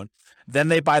for the loan. Then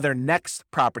they buy their next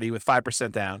property with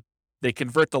 5% down. They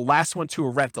convert the last one to a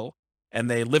rental, and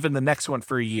they live in the next one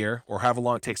for a year, or however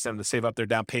long it takes them to save up their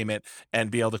down payment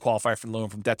and be able to qualify for the loan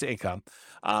from debt to income.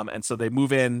 And so they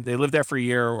move in, they live there for a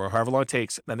year, or however long it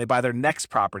takes, then they buy their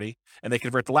next property, and they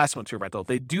convert the last one to a rental.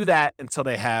 They do that until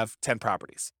they have 10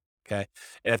 properties. Okay.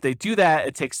 And if they do that,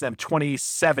 it takes them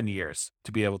 27 years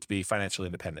to be able to be financially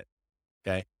independent.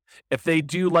 Okay. If they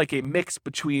do like a mix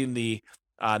between the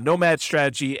Nomad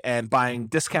strategy and buying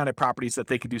discounted properties that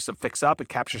they could do some fix up and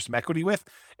capture some equity with,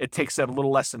 it takes them a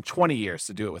little less than 20 years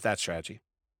to do it with that strategy.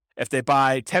 If they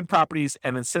buy 10 properties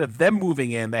and instead of them moving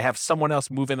in, they have someone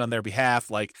else move in on their behalf,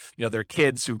 like, their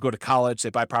kids who go to college, they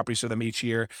buy properties for them each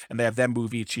year and they have them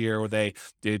move each year, or they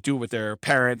do it with their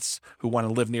parents who want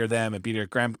to live near them and be their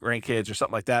grandkids or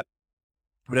something like that.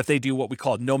 But if they do what we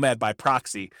call Nomad by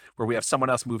proxy, where we have someone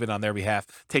else move in on their behalf,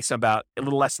 it takes them about a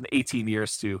little less than 18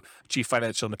 years to achieve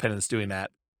financial independence doing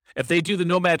that. If they do the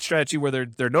Nomad strategy where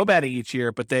they're nomading each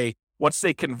year, but once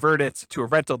they convert it to a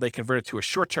rental, they convert it to a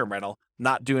short-term rental,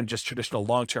 not doing just traditional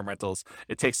long-term rentals,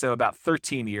 it takes them about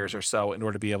 13 years or so in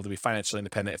order to be able to be financially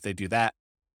independent if they do that.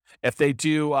 If they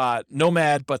do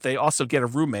Nomad, but they also get a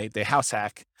roommate, they house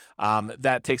hack,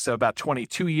 that takes them about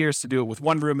 22 years to do it with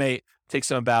one roommate, takes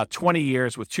them about 20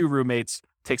 years with two roommates,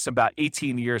 takes them about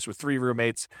 18 years with three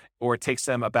roommates, or it takes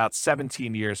them about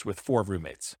 17 years with four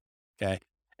roommates. Okay.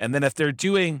 And then if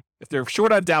they're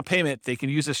short on down payment, they can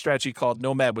use a strategy called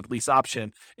Nomad with lease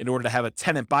option in order to have a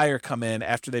tenant buyer come in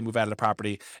after they move out of the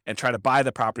property and try to buy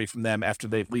the property from them after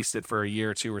they've leased it for a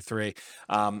year, 2 or 3.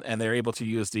 And they're able to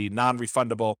use the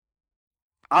non-refundable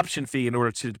option fee in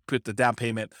order to put the down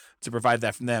payment to provide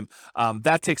that from them.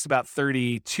 That takes about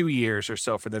 32 years or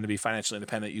so for them to be financially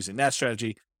independent using that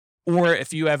strategy. Or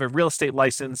if you have a real estate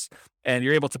license and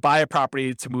you're able to buy a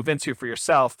property to move into for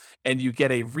yourself and you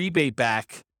get a rebate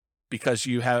back because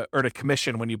you have earned a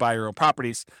commission when you buy your own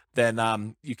properties,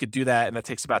 then you could do that. And that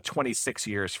takes about 26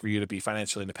 years for you to be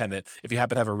financially independent if you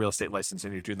happen to have a real estate license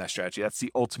and you're doing that strategy. That's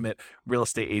the ultimate real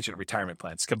estate agent retirement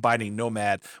plan. It's combining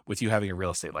Nomad with you having a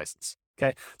real estate license.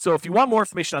 Okay. So if you want more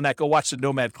information on that, go watch the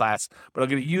Nomad class, but I'm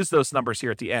going to use those numbers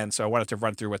here at the end. So I wanted to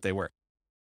run through what they were.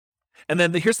 And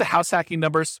then here's the house hacking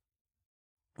numbers.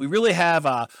 We really have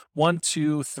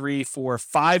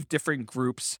 5 different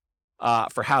groups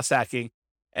for house hacking.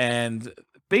 And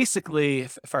basically,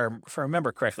 if I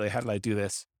remember correctly, how did I do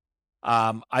this?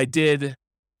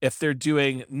 If they're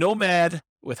doing Nomad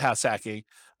with house hacking,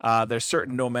 there's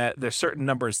certain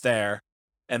numbers there.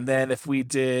 And then if we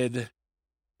did,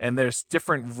 and there's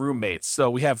different roommates. So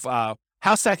we have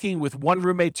house hacking with 1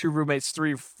 roommate, 2 roommates,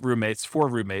 3 roommates, 4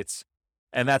 roommates.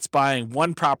 And that's buying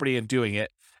one property and doing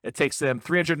it. It takes them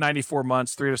 394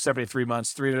 months, 373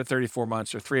 months, 334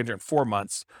 months, or 304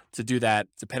 months to do that,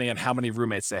 depending on how many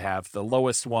roommates they have. The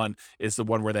lowest one is the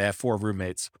one where they have 4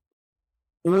 roommates.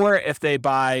 Or if they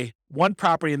buy one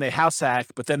property and they house hack,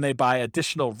 but then they buy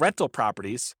additional rental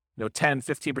properties, 10,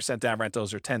 15% down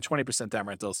rentals or 10, 20% down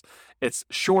rentals, it's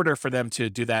shorter for them to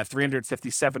do that,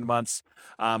 357 months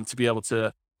to be able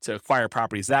to acquire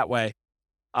properties that way.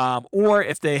 Or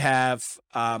if they have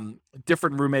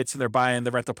different roommates and they're buying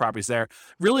the rental properties there,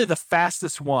 really the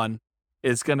fastest one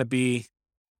is going to be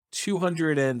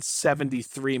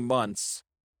 273 months.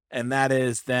 And that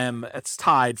is it's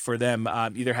tied for them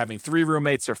either having 3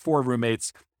 roommates or 4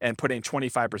 roommates and putting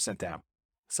 25% down.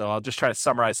 So I'll just try to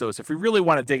summarize those. If you really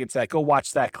want to dig into that, go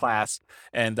watch that class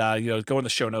and go in the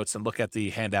show notes and look at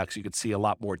the handout so you can see a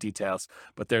lot more details.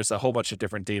 But there's a whole bunch of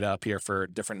different data up here for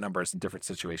different numbers and different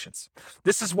situations.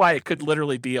 This is why it could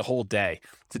literally be a whole day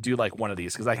to do like one of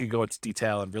these, because I could go into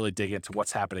detail and really dig into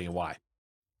what's happening and why.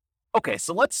 Okay,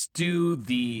 so let's do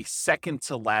the second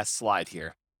to last slide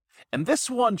here. And this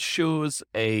one shows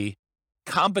a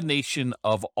combination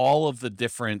of all of the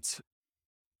different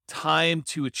time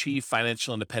to achieve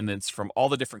financial independence from all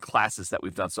the different classes that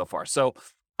we've done so far. So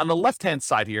on the left-hand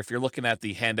side here, if you're looking at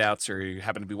the handouts or you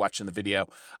happen to be watching the video,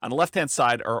 on the left-hand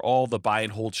side are all the buy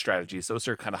and hold strategies. Those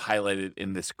are kind of highlighted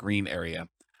in this green area.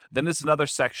 Then there's another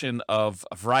section of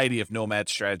a variety of Nomad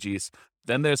strategies.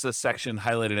 Then there's a section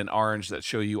highlighted in orange that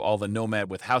show you all the Nomad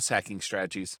with house hacking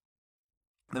strategies.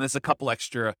 Then there's a couple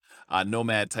extra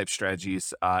Nomad type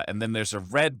strategies. And then there's a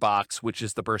red box, which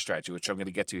is the BRRRR strategy, which I'm going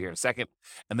to get to here in a second.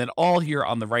 And then all here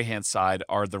on the right-hand side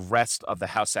are the rest of the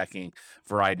house hacking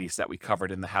varieties that we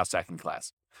covered in the house hacking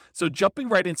class. So jumping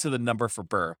right into the number for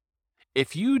BRRRR,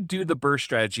 if you do the BRRRR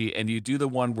strategy and you do the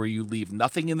one where you leave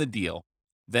nothing in the deal,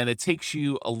 then it takes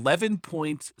you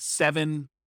 11.7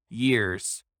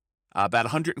 years, about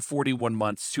 141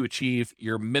 months to achieve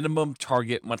your minimum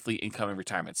target monthly income in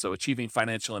retirement. So achieving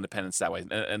financial independence that way.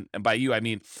 And by you, I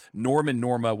mean Norm and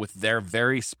Norma with their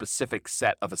very specific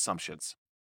set of assumptions.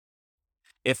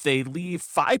 If they leave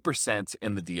 5%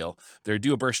 in the deal, they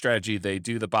do a BRRRR strategy, they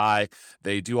do the buy,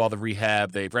 they do all the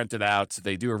rehab, they rent it out,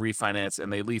 they do a refinance,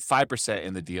 and they leave 5%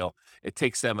 in the deal, it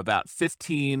takes them about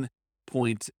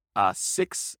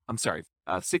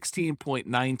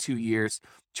 16.92 years,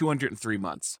 203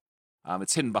 months.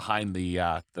 It's hidden behind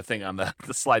the thing on the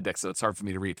slide deck, so it's hard for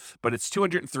me to read. But it's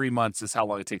 203 months is how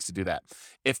long it takes to do that.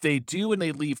 If they do and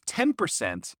they leave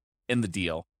 10% in the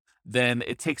deal, then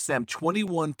it takes them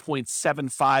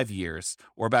 21.75 years,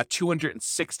 or about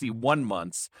 261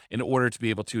 months, in order to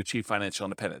be able to achieve financial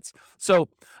independence. So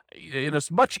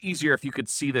it's much easier if you could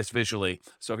see this visually.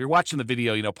 So if you're watching the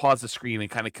video, pause the screen and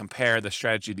kind of compare the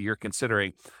strategy that you're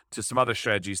considering to some other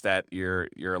strategies that you're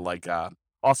like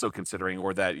also considering,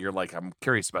 or that you're like, I'm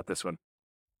curious about this one.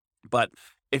 But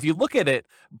if you look at it,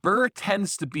 BRRRR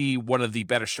tends to be one of the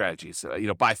better strategies,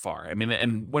 by far. I mean,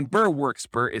 and when BRRRR works,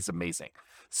 BRRRR is amazing.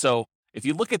 So if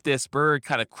you look at this, BRRRR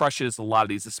kind of crushes a lot of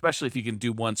these, especially if you can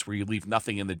do ones where you leave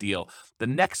nothing in the deal. The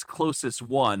next closest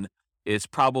one is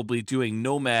probably doing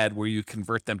Nomad, where you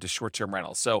convert them to short-term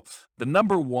rentals. So the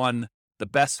number one, the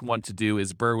best one to do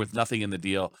is BRRRR with nothing in the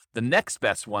deal. The next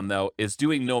best one, though, is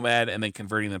doing Nomad and then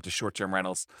converting them to short-term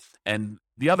rentals. And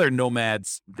the other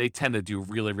Nomads, they tend to do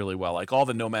really, really well. Like all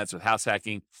the Nomads with house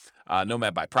hacking,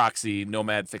 Nomad by proxy,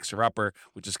 Nomad fixer-upper,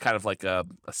 which is kind of like a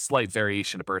slight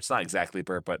variation of BRRRR. It's not exactly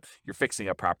BRRRR, but you're fixing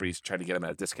up properties, trying to get them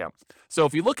at a discount. So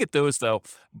if you look at those, though,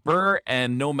 BRRRR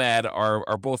and Nomad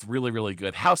are both really, really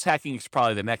good. House hacking is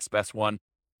probably the next best one.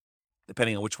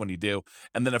 depending on which one you do.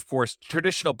 And then, of course,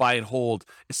 traditional buy and hold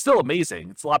is still amazing.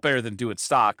 It's a lot better than doing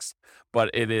stocks, but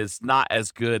it is not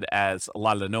as good as a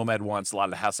lot of the nomad ones, a lot of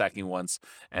the house hacking ones.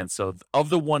 And so of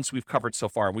the ones we've covered so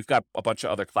far, and we've got a bunch of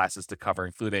other classes to cover,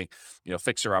 including,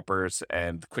 fixer uppers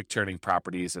and quick turning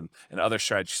properties and other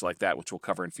strategies like that, which we'll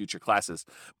cover in future classes.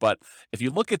 But if you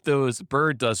look at those,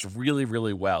 BRRRR does really,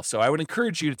 really well. So I would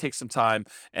encourage you to take some time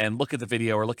and look at the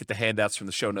video or look at the handouts from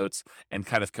the show notes and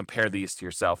kind of compare these to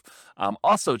yourself.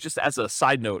 Also, just as a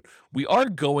side note, we are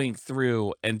going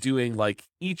through and doing like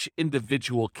each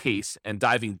individual case and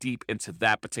diving deep into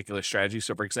that particular strategy.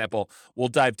 So for example, we'll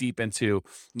dive deep into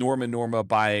Norma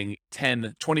buying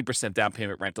 20% down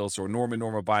payment rentals, or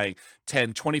Norma buying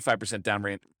 25%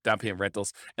 down payment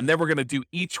rentals. And then we're going to do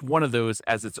each one of those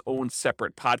as its own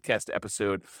separate podcast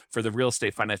episode for the Real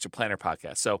Estate Financial Planner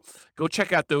podcast. So go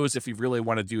check out those if you really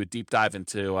want to do a deep dive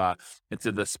into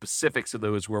the specifics of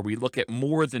those, where we look at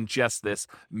more than just this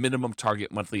minimum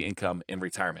target monthly income in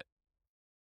retirement.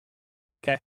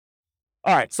 Okay.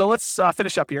 All right. So let's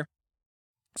finish up here.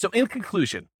 So in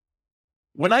conclusion,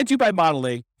 when I do by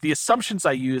modeling, the assumptions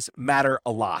I use matter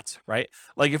a lot, right?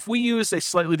 Like if we use a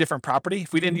slightly different property,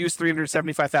 if we didn't use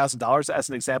 $375,000 as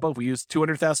an example, if we use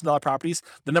 $200,000 properties,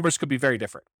 the numbers could be very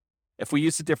different. If we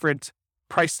use a different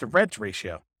price to rent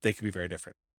ratio, they could be very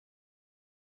different.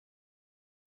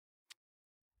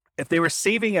 If they were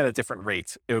saving at a different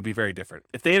rate, it would be very different.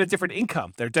 If they had a different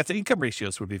income, their debt to income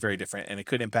ratios would be very different, and it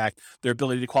could impact their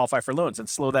ability to qualify for loans and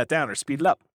slow that down or speed it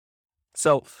up.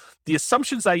 So the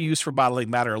assumptions I use for modeling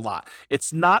matter a lot.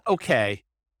 It's not okay.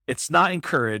 It's not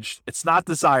encouraged. It's not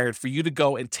desired for you to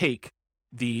go and take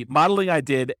the modeling I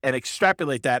did and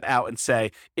extrapolate that out and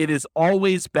say, it is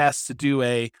always best to do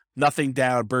a nothing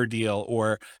down BRRRR deal,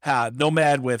 or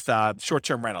nomad with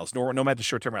short-term rentals, nomad to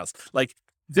short-term rentals. Like,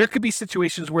 there could be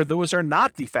situations where those are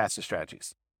not the fastest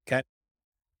strategies, okay?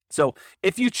 So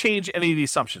if you change any of the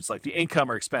assumptions, like the income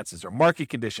or expenses or market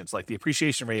conditions, like the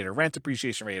appreciation rate or rent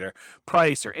appreciation rate or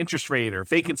price or interest rate or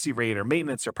vacancy rate or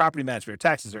maintenance or property management or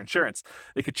taxes or insurance,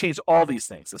 they could change all these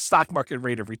things. The stock market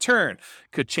rate of return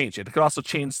could change it. It could also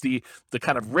change the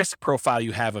kind of risk profile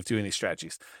you have of doing these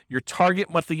strategies. Your target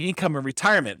monthly income in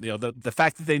retirement, the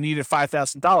fact that they needed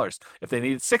 $5,000, if they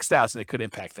needed $6,000, it could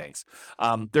impact things.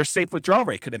 Their safe withdrawal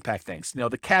rate could impact things.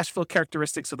 The cash flow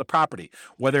characteristics of the property,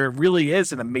 whether it really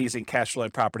is an amazing cash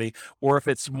flowing property, or if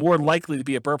it's more likely to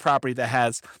be a BRRRR property that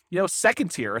has,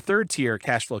 second tier or third tier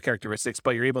cash flow characteristics,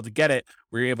 but you're able to get it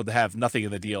where you're able to have nothing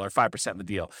in the deal or 5% in the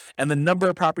deal. And the number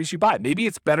of properties you buy. Maybe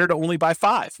it's better to only buy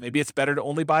 5. Maybe it's better to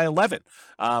only buy 11.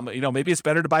 Maybe it's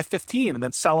better to buy 15 and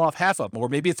then sell off half of them, or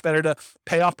maybe it's better to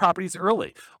pay off properties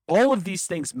early. All of these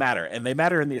things matter, and they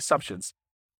matter in the assumptions.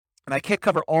 And I can't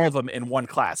cover all of them in one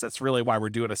class. That's really why we're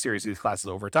doing a series of these classes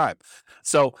over time.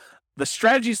 So the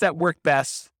strategies that work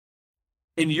best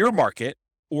in your market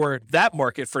or that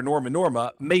market for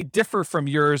Norma may differ from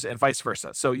yours and vice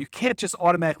versa. So you can't just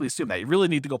automatically assume that. You really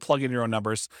need to go plug in your own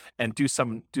numbers and do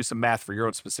some math for your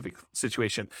own specific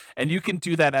situation. And you can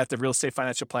do that at the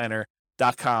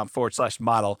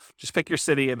realestatefinancialplanner.com/model. Just pick your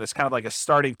city, and it's kind of like a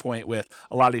starting point with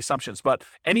a lot of the assumptions. But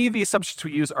any of the assumptions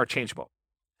we use are changeable.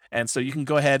 And so you can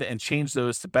go ahead and change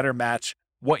those to better match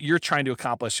what you're trying to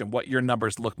accomplish and what your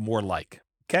numbers look more like.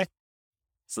 Okay?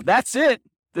 So that's it.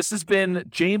 This has been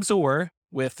James Orr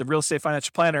with the Real Estate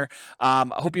Financial Planner. I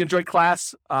hope you enjoyed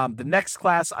class. The next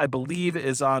class, I believe,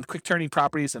 is on quick turning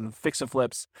properties and fix and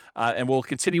flips. And we'll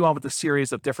continue on with the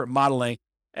series of different modeling.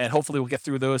 And hopefully we'll get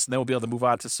through those, and then we'll be able to move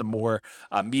on to some more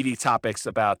meaty topics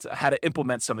about how to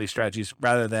implement some of these strategies,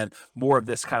 rather than more of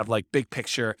this kind of like big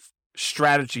picture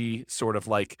strategy sort of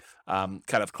like kind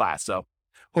of class. So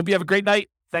hope you have a great night.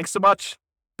 Thanks so much.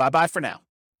 Bye-bye for now.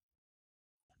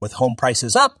 With home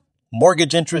prices up,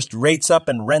 mortgage interest rates up,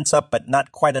 and rents up, but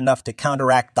not quite enough to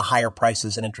counteract the higher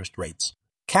prices and interest rates.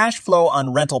 Cash flow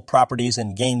on rental properties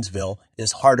in Gainesville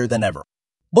is harder than ever.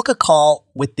 Book a call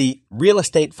with the Real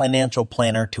Estate Financial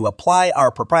Planner to apply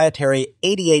our proprietary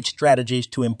 88 strategies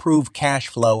to improve cash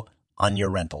flow on your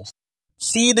rentals.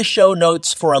 See the show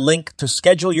notes for a link to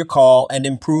schedule your call and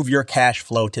improve your cash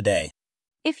flow today.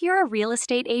 If you're a real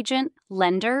estate agent,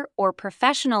 lender, or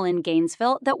professional in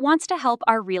Gainesville that wants to help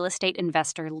our real estate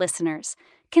investor listeners,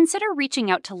 consider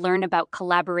reaching out to learn about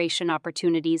collaboration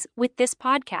opportunities with this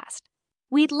podcast.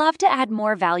 We'd love to add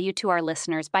more value to our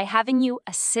listeners by having you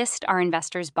assist our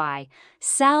investors buy,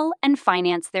 sell, and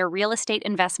finance their real estate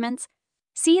investments.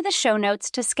 See the show notes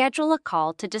to schedule a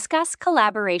call to discuss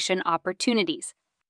collaboration opportunities.